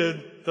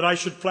forbid that I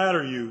should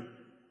flatter you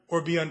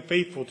or be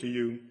unfaithful to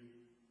you.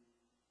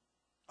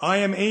 I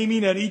am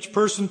aiming at each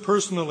person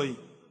personally,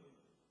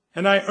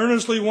 and I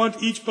earnestly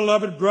want each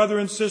beloved brother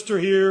and sister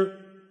here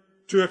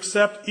to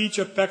accept each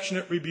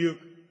affectionate rebuke.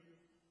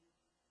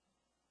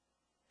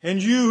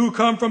 And you who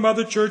come from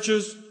other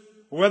churches,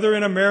 whether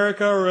in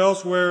America or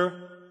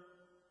elsewhere,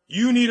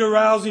 you need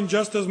arousing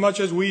just as much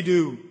as we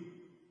do.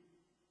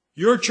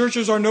 Your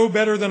churches are no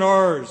better than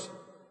ours.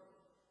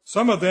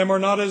 Some of them are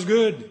not as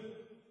good.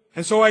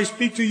 And so I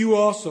speak to you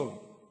also,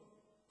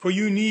 for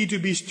you need to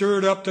be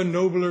stirred up to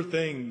nobler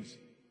things.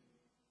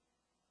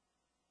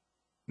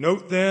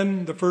 Note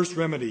then the first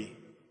remedy.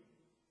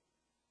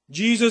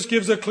 Jesus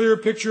gives a clear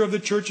picture of the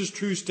church's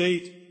true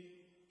state.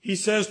 He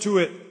says to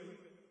it,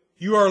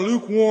 you are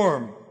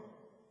lukewarm,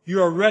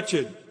 you are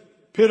wretched,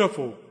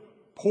 pitiful,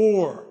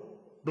 poor,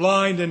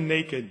 blind, and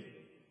naked.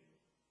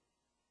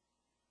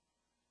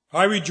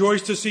 I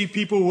rejoice to see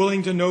people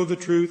willing to know the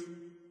truth,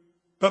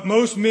 but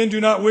most men do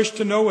not wish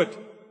to know it,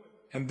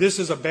 and this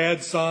is a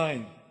bad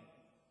sign.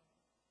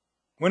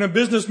 When a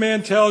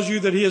businessman tells you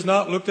that he has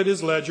not looked at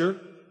his ledger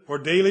or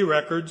daily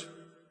records,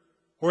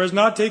 or has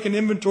not taken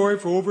inventory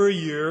for over a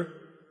year,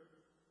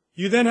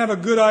 you then have a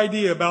good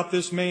idea about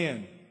this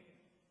man,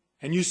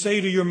 and you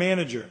say to your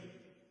manager,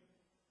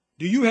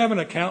 do you have an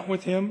account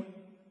with him?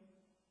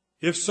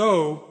 If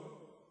so,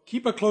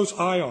 keep a close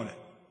eye on it.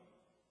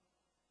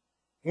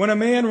 When a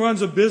man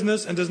runs a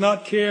business and does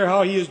not care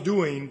how he is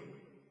doing,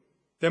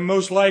 then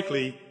most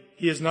likely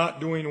he is not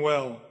doing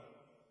well.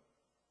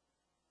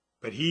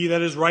 But he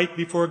that is right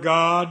before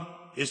God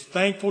is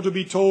thankful to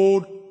be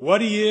told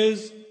what he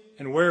is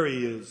and where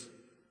he is.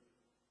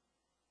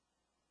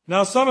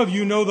 Now some of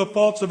you know the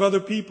faults of other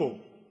people,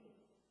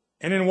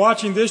 and in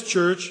watching this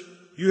church,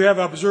 you have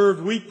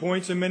observed weak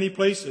points in many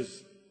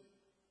places.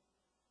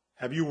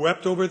 Have you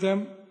wept over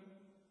them?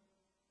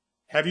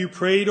 Have you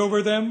prayed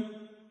over them?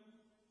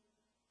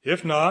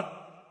 If not,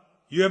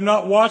 you have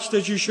not watched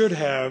as you should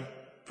have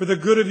for the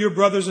good of your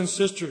brothers and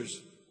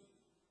sisters,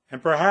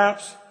 and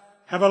perhaps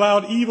have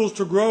allowed evils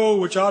to grow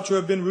which ought to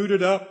have been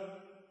rooted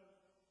up.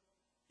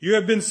 You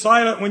have been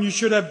silent when you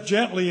should have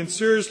gently and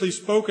seriously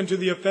spoken to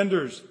the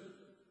offenders,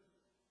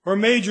 or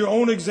made your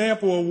own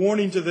example a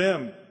warning to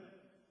them.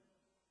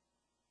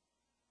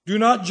 Do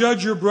not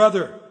judge your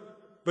brother,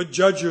 but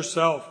judge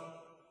yourself.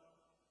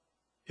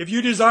 If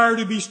you desire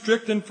to be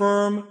strict and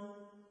firm,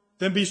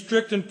 then be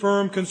strict and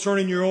firm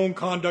concerning your own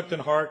conduct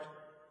and heart.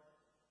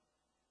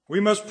 We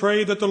must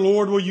pray that the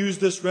Lord will use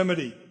this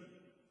remedy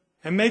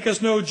and make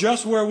us know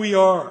just where we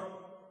are.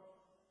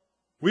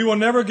 We will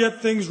never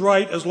get things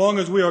right as long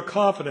as we are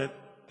confident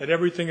that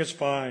everything is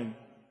fine.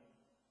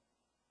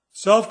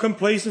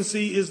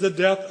 Self-complacency is the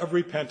death of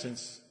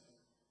repentance.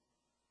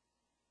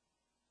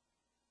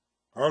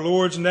 Our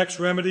Lord's next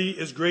remedy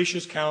is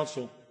gracious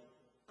counsel.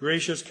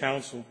 Gracious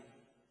counsel.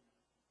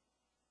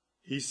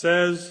 He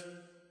says,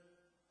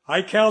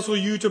 I counsel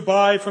you to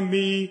buy from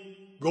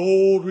me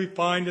gold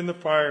refined in the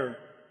fire.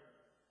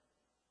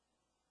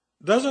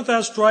 Doesn't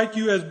that strike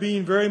you as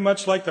being very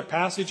much like the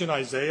passage in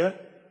Isaiah?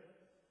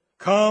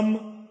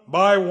 Come,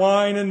 buy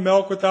wine and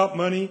milk without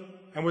money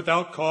and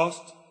without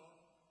cost.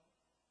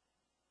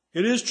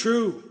 It is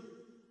true,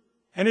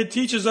 and it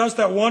teaches us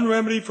that one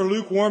remedy for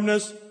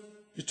lukewarmness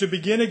is to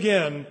begin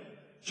again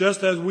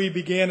just as we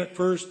began at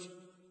first.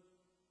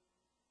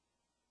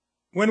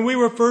 When we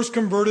were first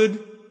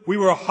converted, we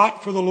were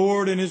hot for the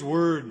Lord and His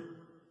Word.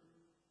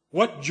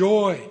 What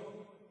joy,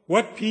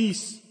 what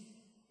peace,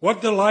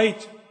 what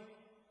delight,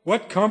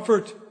 what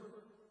comfort,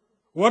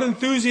 what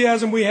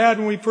enthusiasm we had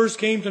when we first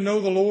came to know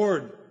the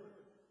Lord.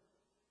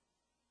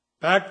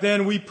 Back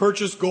then we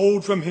purchased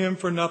gold from Him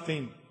for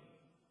nothing.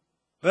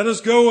 Let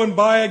us go and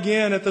buy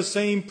again at the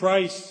same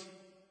price.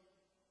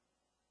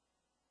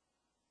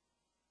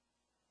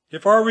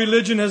 If our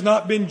religion has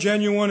not been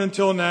genuine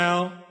until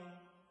now,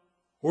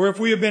 or if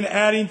we have been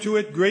adding to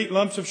it great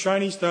lumps of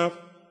shiny stuff,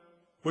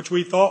 which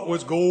we thought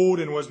was gold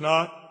and was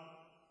not,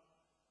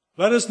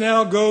 let us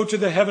now go to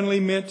the heavenly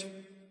mint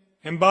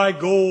and buy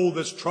gold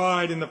that's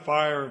tried in the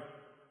fire,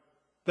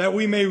 that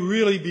we may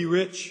really be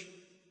rich.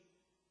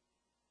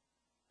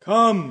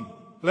 Come,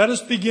 let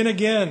us begin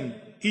again,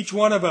 each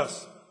one of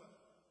us.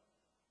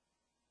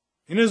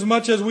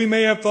 Inasmuch as we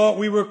may have thought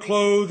we were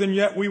clothed and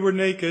yet we were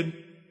naked,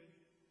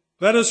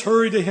 let us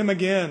hurry to Him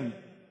again,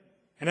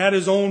 and at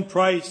His own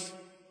price,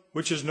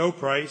 which is no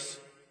price,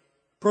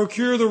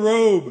 procure the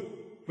robe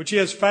which He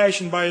has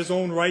fashioned by His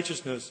own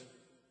righteousness,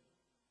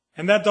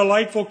 and that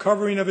delightful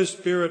covering of His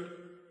Spirit,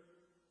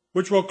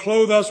 which will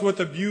clothe us with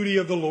the beauty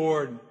of the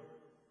Lord.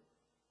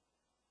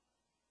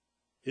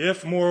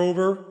 If,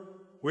 moreover,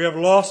 we have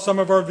lost some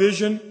of our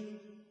vision,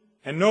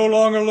 and no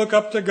longer look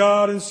up to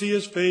God and see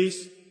His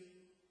face,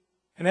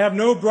 and have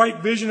no bright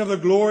vision of the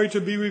glory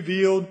to be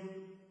revealed,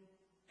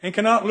 and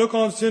cannot look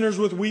on sinners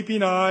with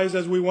weeping eyes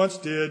as we once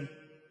did,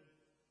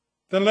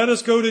 then let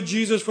us go to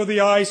Jesus for the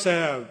eye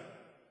salve,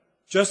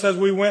 just as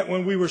we went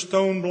when we were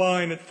stone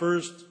blind at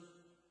first.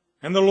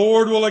 And the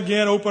Lord will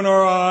again open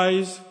our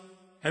eyes,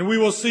 and we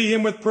will see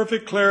Him with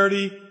perfect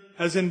clarity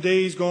as in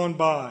days gone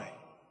by.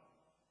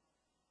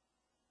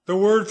 The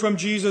word from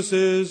Jesus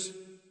is,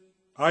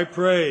 I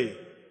pray,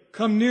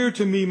 come near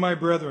to me, my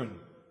brethren.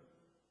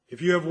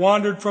 If you have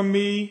wandered from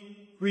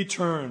me,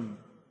 return.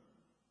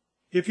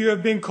 If you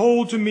have been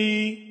cold to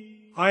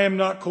me, I am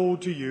not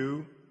cold to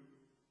you.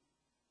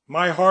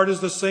 My heart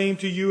is the same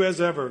to you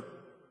as ever.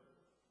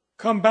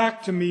 Come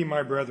back to me,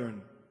 my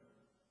brethren.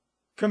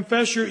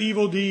 Confess your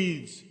evil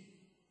deeds.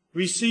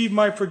 Receive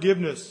my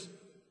forgiveness.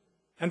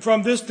 And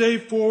from this day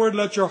forward,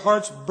 let your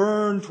hearts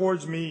burn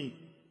towards me.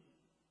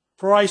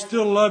 For I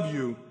still love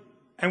you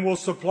and will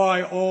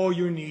supply all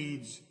your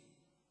needs.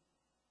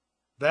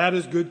 That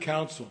is good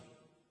counsel.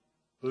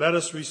 Let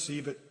us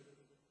receive it.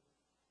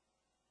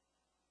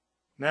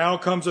 Now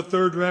comes a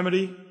third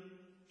remedy,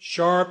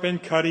 sharp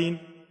and cutting,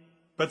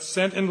 but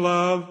sent in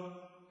love,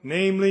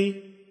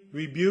 namely,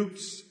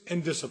 rebukes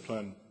and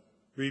discipline.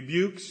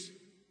 Rebukes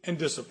and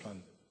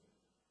discipline.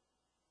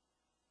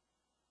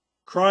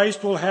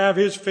 Christ will have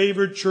His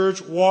favored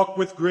church walk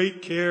with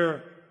great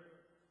care,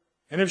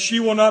 and if she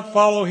will not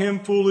follow Him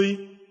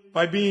fully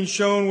by being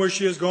shown where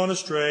she has gone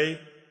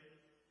astray,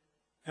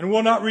 and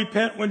will not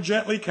repent when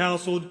gently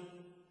counseled,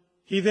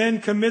 He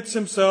then commits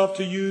Himself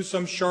to use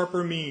some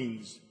sharper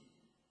means.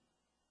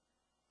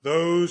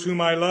 Those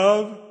whom I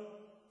love,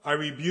 I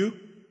rebuke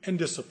and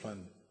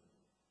discipline.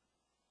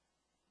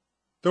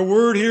 The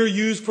word here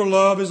used for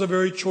love is a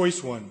very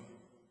choice one.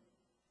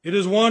 It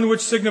is one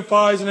which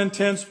signifies an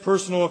intense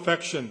personal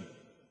affection.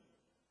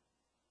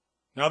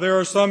 Now there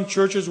are some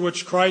churches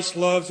which Christ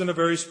loves in a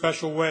very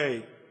special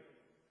way,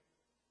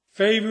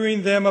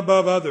 favoring them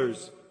above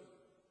others,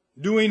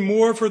 doing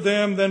more for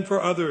them than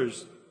for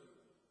others,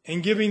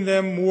 and giving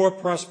them more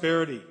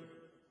prosperity.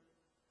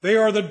 They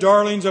are the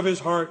darlings of His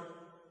heart,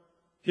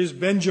 His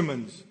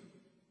Benjamins.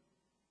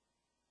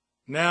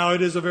 Now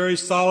it is a very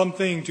solemn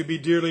thing to be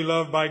dearly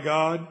loved by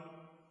God.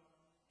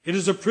 It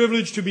is a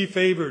privilege to be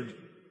favored.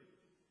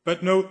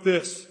 But note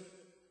this,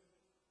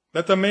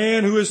 that the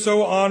man who is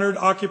so honored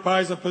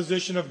occupies a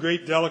position of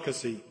great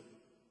delicacy.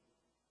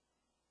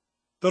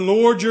 The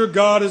Lord your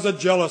God is a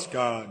jealous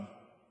God,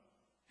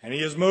 and He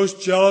is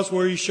most jealous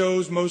where He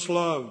shows most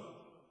love.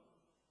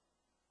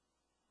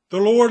 The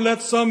Lord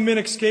lets some men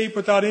escape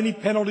without any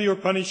penalty or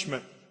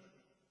punishment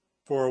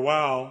for a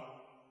while,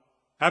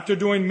 after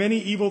doing many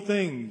evil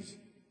things.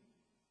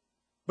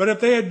 But if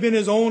they had been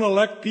His own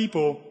elect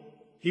people,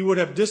 He would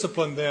have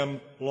disciplined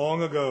them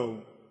long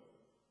ago.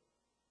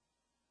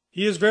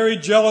 He is very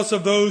jealous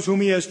of those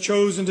whom He has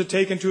chosen to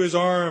take into His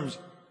arms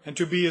and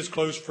to be His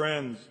close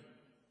friends.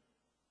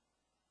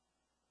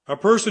 A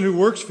person who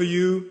works for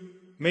you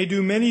may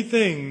do many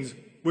things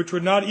which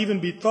would not even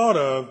be thought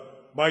of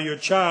by your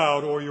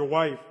child or your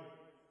wife.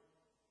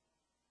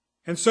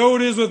 And so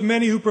it is with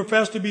many who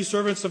profess to be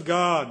servants of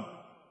God.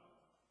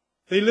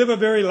 They live a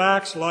very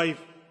lax life,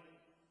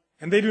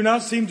 and they do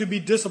not seem to be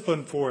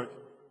disciplined for it.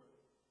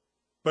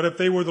 But if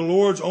they were the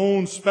Lord's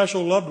own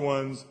special loved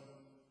ones,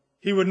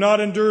 he would not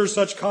endure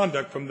such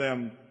conduct from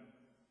them.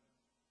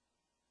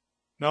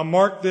 Now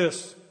mark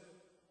this.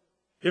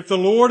 If the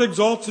Lord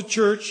exalts the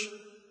church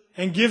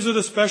and gives it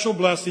a special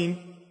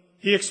blessing,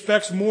 he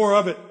expects more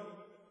of it,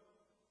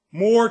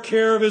 more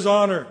care of his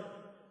honor,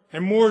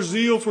 and more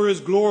zeal for his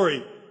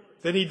glory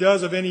than he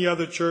does of any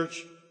other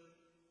church.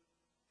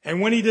 And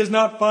when he does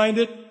not find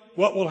it,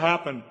 what will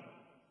happen?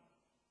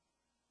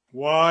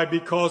 Why,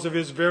 because of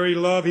his very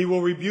love, he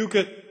will rebuke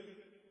it.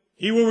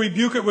 He will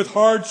rebuke it with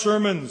hard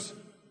sermons,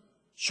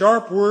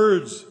 sharp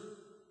words,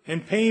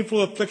 and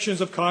painful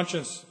afflictions of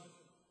conscience.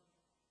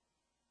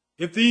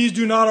 If these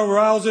do not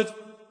arouse it,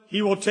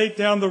 he will take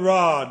down the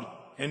rod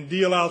and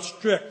deal out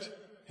strict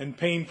and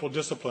painful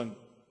discipline.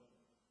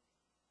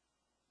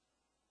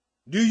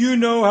 Do you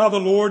know how the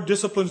Lord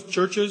disciplines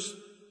churches?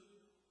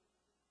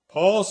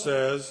 Paul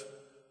says,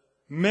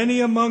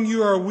 "Many among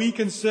you are weak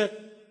and sick,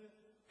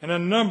 and a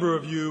number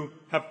of you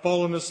have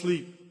fallen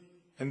asleep,"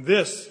 and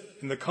this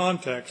in the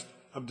context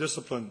of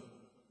discipline.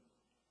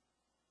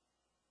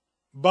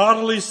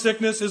 Bodily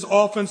sickness is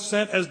often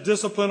sent as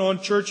discipline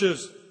on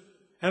churches,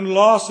 and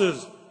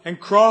losses and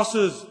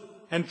crosses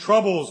and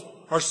troubles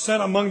are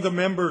sent among the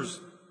members,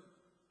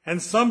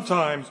 and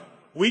sometimes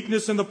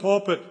weakness in the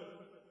pulpit,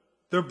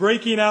 the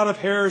breaking out of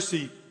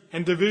heresy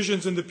and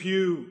divisions in the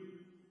pew,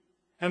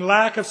 and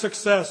lack of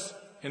success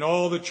in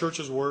all the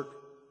church's work.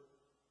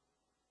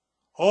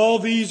 All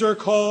these are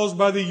caused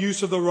by the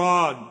use of the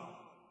rod.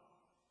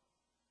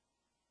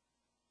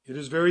 It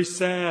is very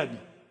sad,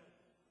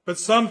 but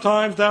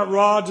sometimes that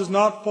rod does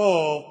not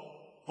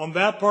fall on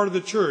that part of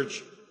the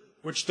church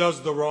which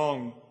does the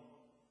wrong.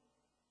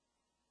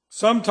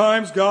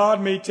 Sometimes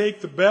God may take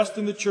the best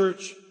in the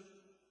church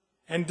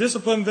and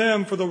discipline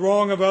them for the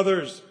wrong of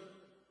others.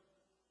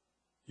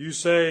 You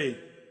say,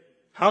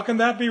 how can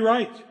that be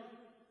right?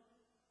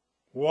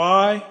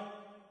 Why?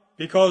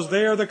 Because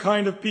they are the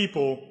kind of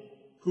people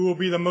who will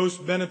be the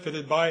most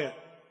benefited by it.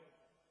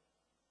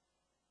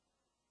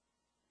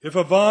 If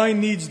a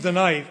vine needs the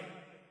knife,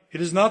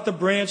 it is not the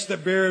branch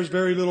that bears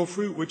very little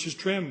fruit which is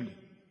trimmed,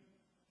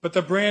 but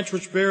the branch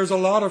which bears a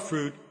lot of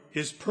fruit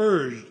is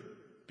purged,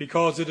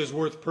 because it is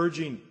worth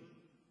purging.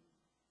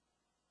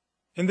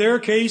 In their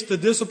case, the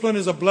discipline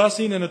is a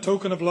blessing and a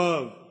token of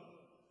love.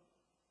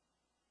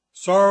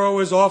 Sorrow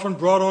is often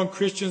brought on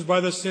Christians by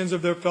the sins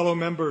of their fellow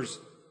members.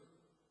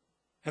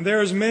 And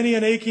there is many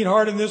an aching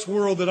heart in this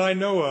world that I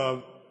know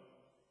of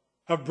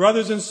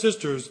brothers and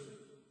sisters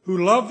who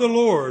love the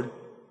Lord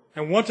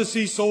and want to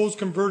see souls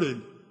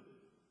converted,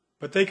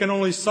 but they can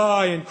only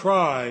sigh and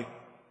cry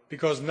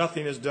because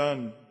nothing is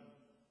done.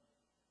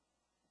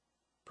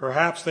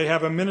 Perhaps they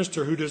have a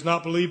minister who does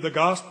not believe the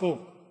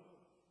gospel,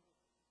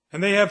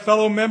 and they have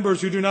fellow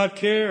members who do not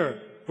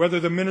care whether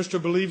the minister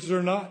believes it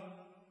or not.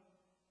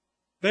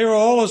 They are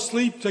all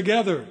asleep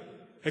together,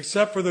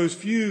 except for those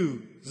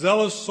few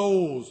zealous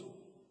souls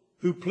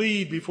who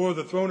plead before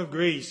the throne of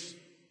grace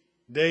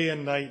day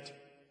and night.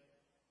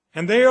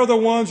 And they are the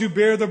ones who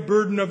bear the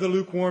burden of the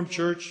lukewarm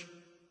church.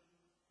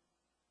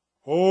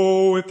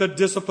 Oh, if the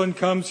discipline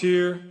comes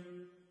here,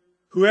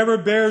 whoever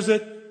bears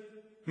it,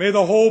 may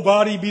the whole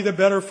body be the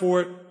better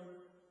for it.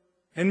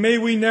 And may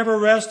we never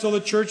rest till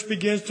the church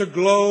begins to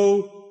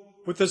glow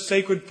with the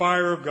sacred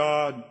fire of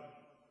God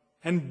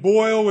and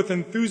boil with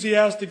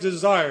enthusiastic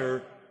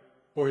desire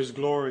for his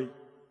glory.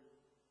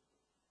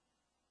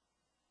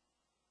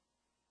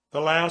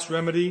 The last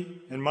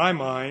remedy, in my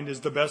mind, is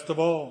the best of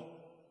all.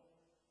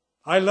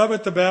 I love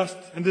it the best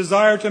and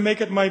desire to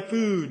make it my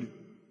food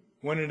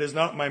when it is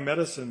not my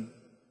medicine.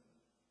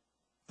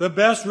 The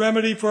best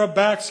remedy for a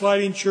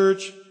backsliding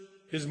church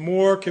is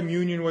more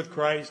communion with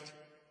Christ.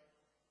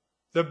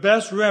 The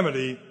best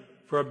remedy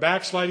for a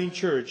backsliding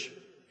church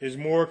is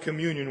more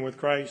communion with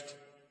Christ.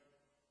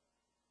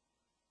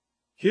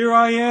 Here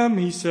I am,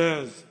 he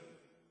says.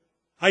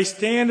 I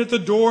stand at the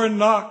door and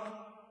knock.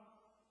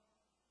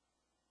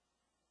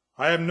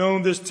 I have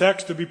known this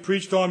text to be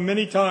preached on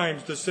many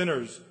times to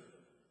sinners,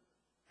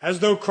 as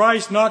though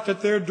Christ knocked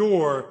at their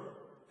door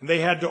and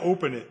they had to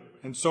open it,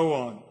 and so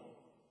on.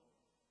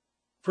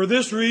 For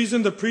this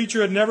reason, the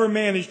preacher had never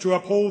managed to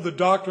uphold the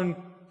doctrine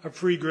of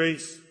free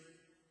grace,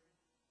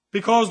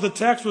 because the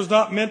text was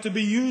not meant to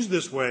be used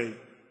this way.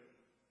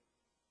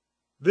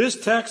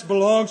 This text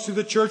belongs to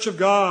the church of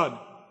God,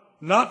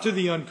 not to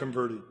the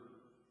unconverted.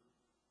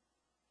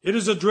 It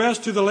is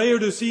addressed to the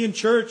Laodicean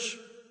church.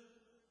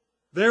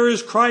 There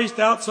is Christ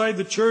outside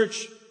the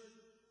church,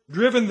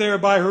 driven there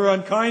by her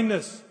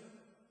unkindness,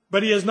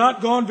 but he has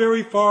not gone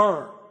very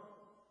far.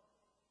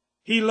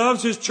 He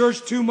loves his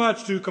church too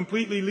much to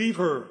completely leave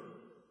her.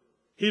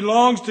 He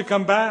longs to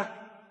come back,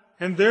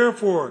 and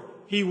therefore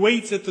he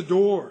waits at the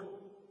door.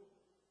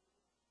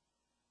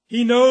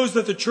 He knows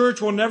that the church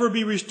will never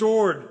be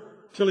restored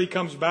till he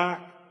comes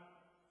back,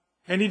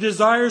 and he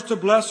desires to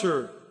bless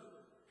her,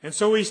 and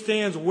so he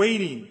stands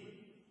waiting,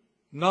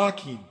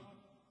 knocking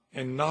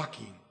and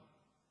knocking,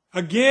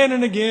 again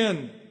and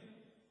again.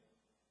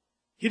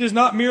 He does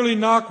not merely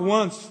knock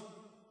once,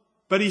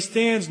 but he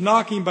stands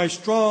knocking by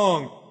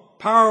strong,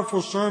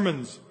 powerful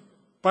sermons,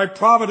 by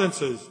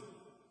providences,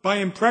 by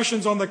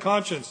impressions on the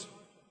conscience,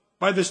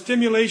 by the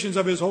stimulations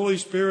of his Holy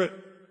Spirit.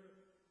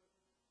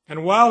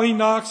 And while he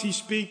knocks, he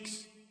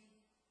speaks.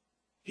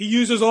 He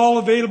uses all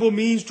available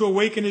means to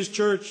awaken his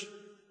church.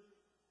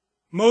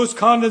 Most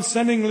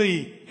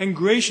condescendingly and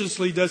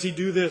graciously does he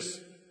do this.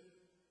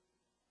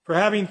 For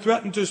having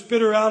threatened to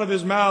spit her out of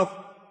his mouth,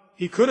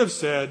 he could have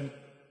said,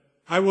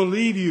 "I will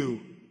leave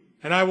you,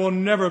 and I will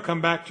never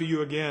come back to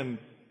you again."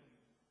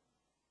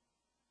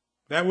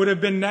 That would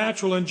have been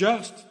natural and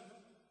just.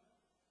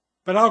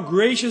 But how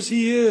gracious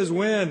he is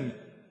when,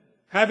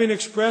 having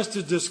expressed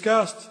his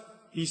disgust,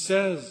 he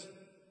says,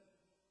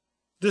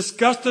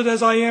 "Disgusted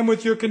as I am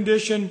with your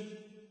condition,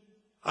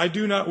 I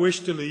do not wish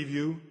to leave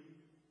you.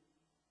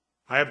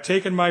 I have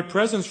taken my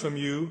presence from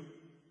you,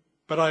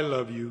 but I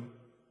love you.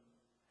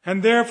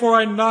 And therefore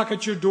I knock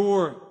at your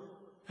door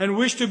and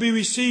wish to be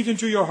received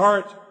into your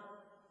heart.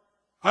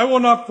 I will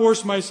not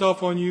force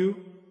myself on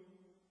you.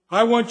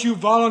 I want you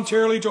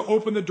voluntarily to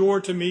open the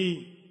door to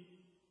me."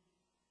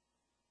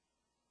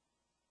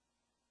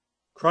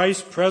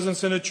 Christ's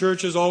presence in a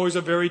church is always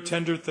a very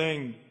tender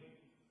thing.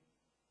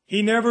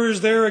 He never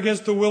is there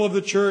against the will of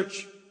the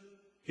church.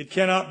 It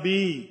cannot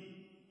be.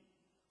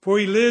 For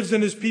he lives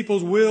in his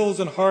people's wills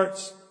and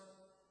hearts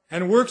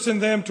and works in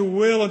them to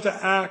will and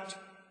to act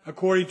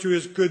according to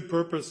his good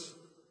purpose.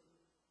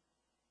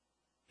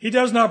 He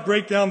does not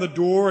break down the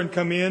door and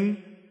come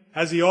in,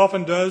 as he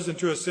often does,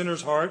 into a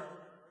sinner's heart,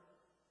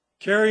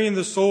 carrying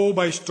the soul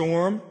by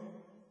storm,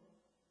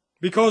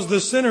 because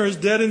the sinner is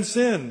dead in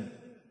sin,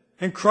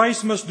 and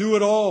Christ must do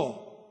it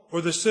all,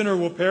 or the sinner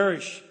will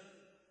perish.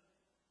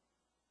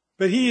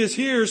 But he is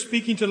here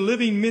speaking to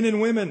living men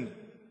and women,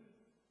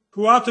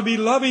 who ought to be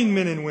loving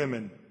men and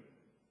women.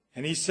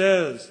 And he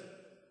says,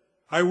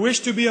 "I wish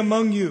to be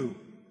among you.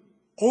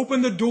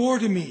 Open the door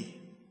to me."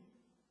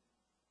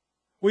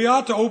 We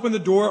ought to open the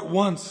door at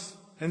once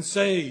and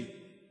say,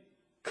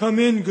 "Come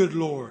in, good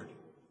Lord.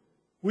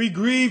 We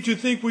grieve to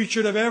think we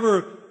should have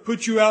ever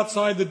put you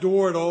outside the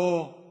door at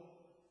all."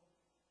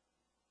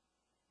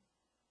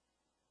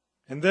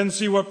 And then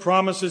see what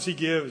promises he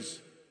gives.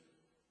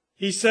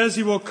 He says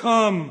he will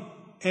come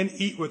and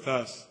eat with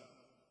us.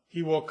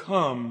 He will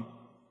come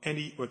and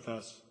eat with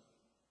us.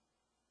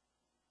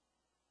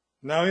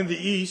 Now in the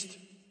East,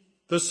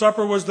 the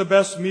supper was the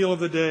best meal of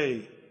the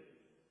day.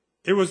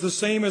 It was the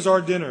same as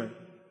our dinner,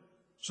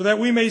 so that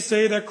we may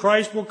say that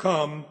Christ will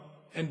come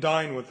and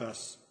dine with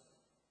us.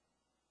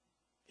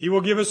 He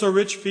will give us a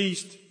rich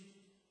feast,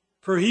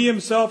 for he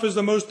himself is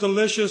the most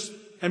delicious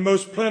and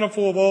most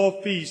plentiful of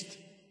all feasts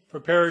for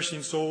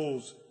perishing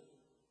souls.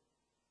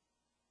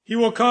 He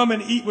will come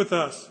and eat with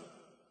us.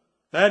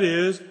 That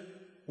is,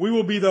 we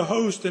will be the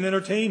host and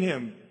entertain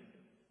him.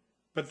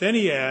 But then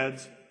he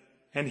adds,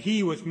 "and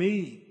he with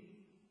me."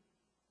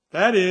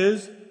 That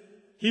is,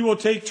 he will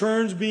take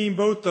turns being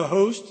both the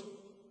host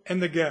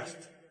and the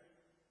guest.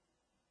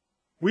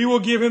 We will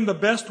give him the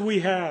best we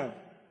have.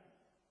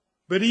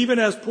 But even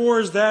as poor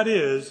as that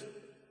is,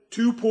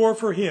 too poor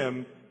for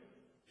him,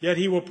 yet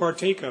he will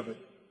partake of it.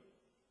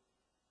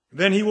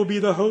 Then he will be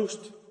the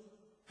host,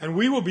 and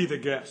we will be the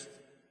guest.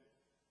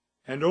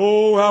 And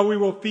oh, how we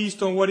will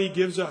feast on what he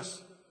gives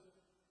us.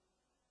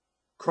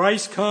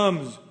 Christ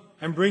comes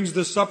and brings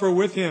the supper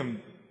with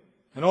him,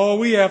 and all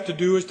we have to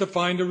do is to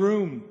find a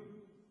room.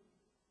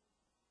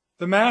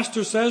 The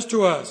Master says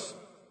to us,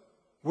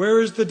 "Where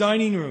is the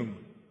dining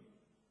room?"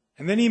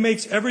 And then he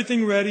makes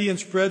everything ready and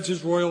spreads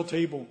his royal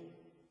table.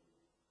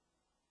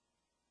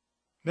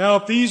 Now,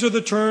 if these are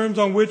the terms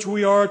on which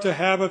we are to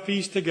have a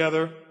feast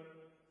together,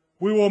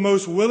 we will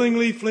most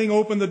willingly fling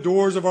open the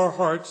doors of our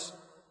hearts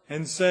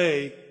and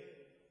say,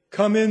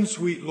 "Come in,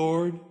 sweet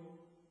Lord."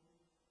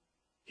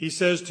 He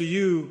says to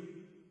you,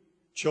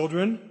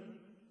 "Children,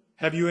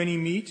 have you any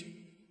meat?"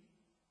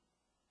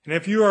 And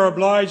if you are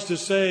obliged to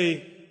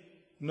say,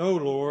 "No,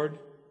 Lord,"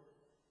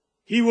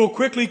 he will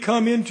quickly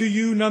come into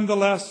you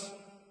nonetheless.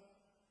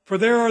 For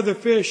there are the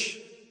fish.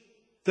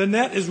 The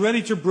net is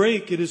ready to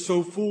break, it is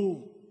so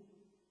full.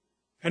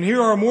 And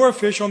here are more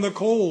fish on the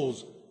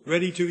coals,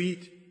 ready to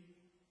eat.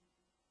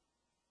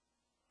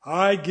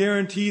 I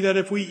guarantee that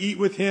if we eat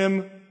with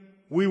him,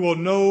 we will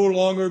no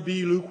longer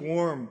be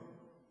lukewarm.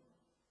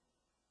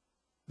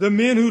 The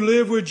men who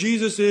live where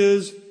Jesus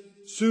is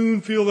soon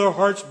feel their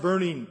hearts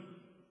burning.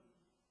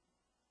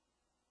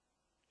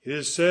 It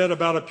is said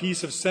about a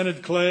piece of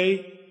scented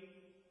clay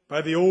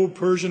by the old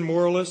Persian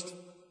moralist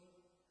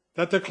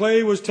that the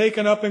clay was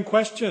taken up and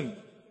questioned.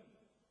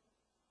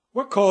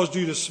 "What caused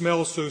you to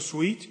smell so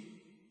sweet,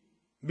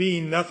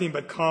 being nothing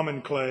but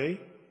common clay?"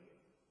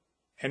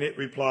 And it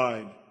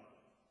replied,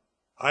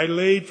 "I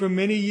laid for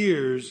many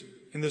years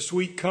in the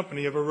sweet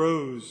company of a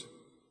rose,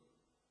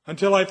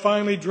 until I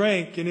finally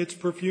drank in its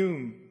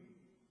perfume."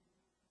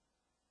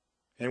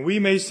 And we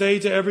may say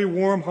to every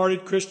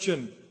warm-hearted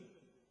Christian,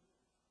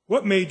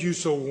 "What made you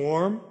so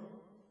warm?"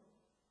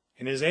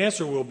 And his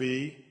answer will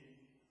be,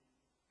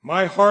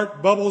 "My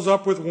heart bubbles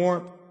up with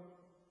warmth,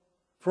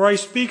 For I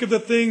speak of the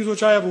things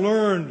which I have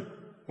learned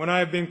when I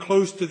have been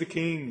close to the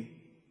King.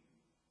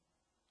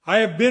 I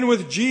have been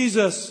with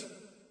Jesus,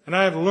 and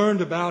I have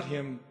learned about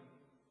him.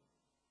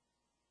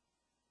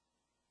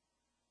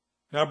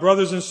 Now,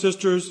 brothers and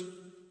sisters,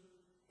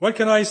 what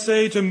can I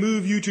say to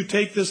move you to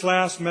take this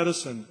last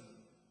medicine?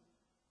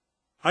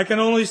 I can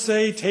only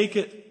say, take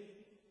it.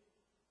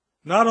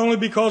 Not only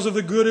because of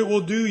the good it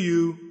will do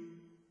you,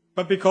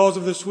 but because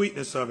of the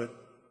sweetness of it.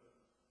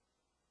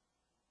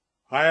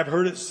 I have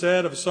heard it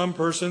said of some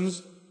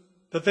persons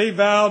that they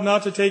vowed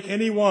not to take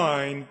any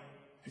wine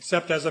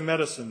except as a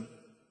medicine.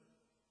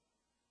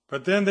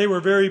 But then they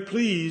were very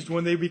pleased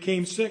when they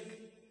became sick.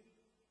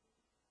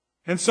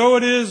 And so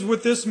it is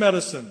with this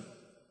medicine.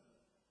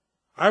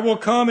 I will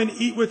come and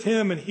eat with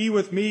him and he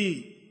with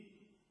me.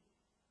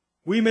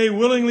 We may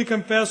willingly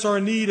confess our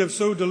need of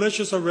so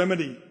delicious a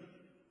remedy.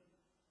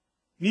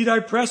 Need I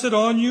press it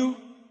on you?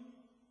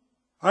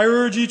 I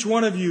urge each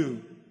one of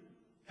you,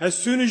 as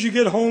soon as you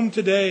get home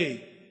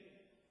today,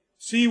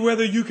 see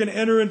whether you can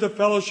enter into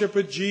fellowship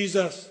with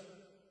Jesus,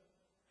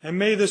 and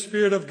may the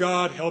Spirit of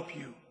God help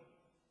you.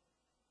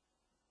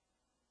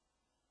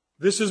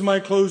 This is my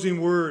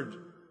closing word.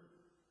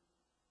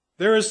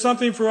 There is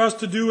something for us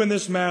to do in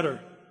this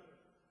matter.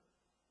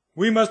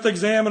 We must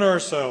examine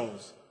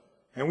ourselves,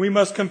 and we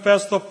must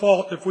confess the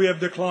fault if we have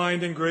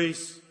declined in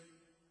grace.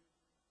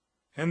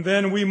 And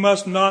then we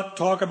must not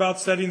talk about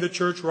setting the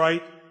church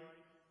right.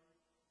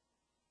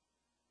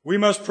 We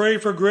must pray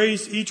for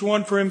grace, each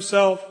one for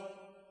himself,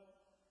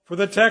 for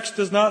the text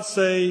does not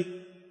say,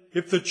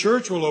 if the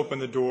church will open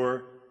the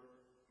door,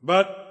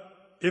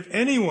 but if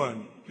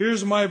anyone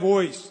hears my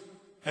voice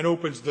and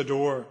opens the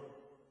door.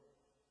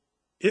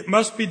 It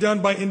must be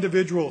done by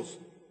individuals.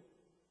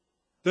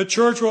 The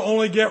church will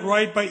only get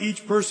right by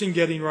each person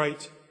getting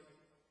right.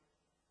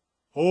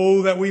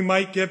 Oh, that we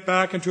might get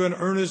back into an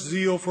earnest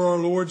zeal for our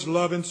Lord's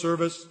love and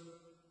service.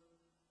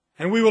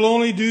 And we will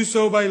only do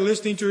so by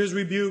listening to his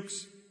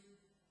rebukes,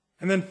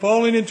 and then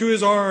falling into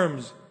his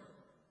arms,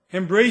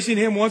 embracing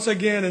him once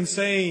again and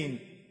saying,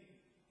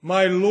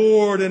 my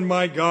Lord and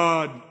my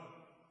God.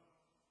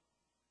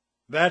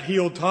 That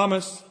healed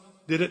Thomas,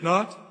 did it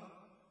not?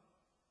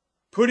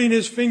 Putting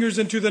his fingers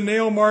into the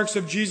nail marks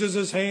of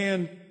Jesus'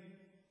 hand,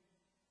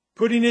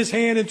 putting his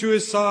hand into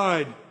his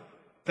side,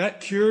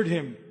 that cured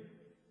him.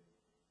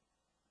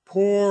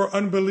 Poor,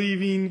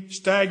 unbelieving,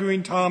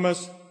 staggering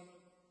Thomas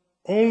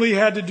only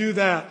had to do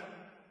that,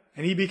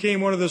 and he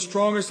became one of the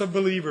strongest of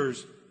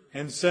believers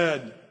and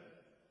said,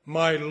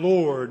 my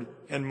Lord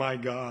and my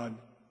God.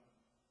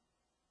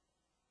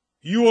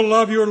 You will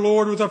love your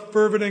Lord with a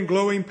fervent and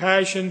glowing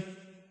passion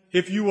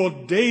if you will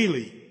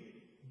daily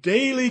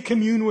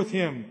commune with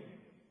him.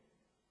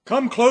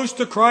 Come close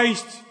to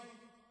Christ,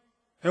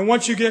 and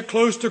once you get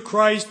close to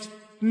Christ,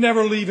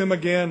 never leave him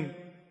again.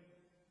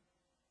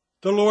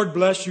 The Lord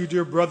bless you,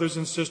 dear brothers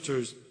and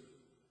sisters.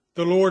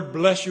 The Lord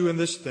bless you in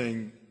this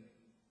thing.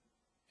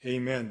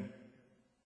 Amen.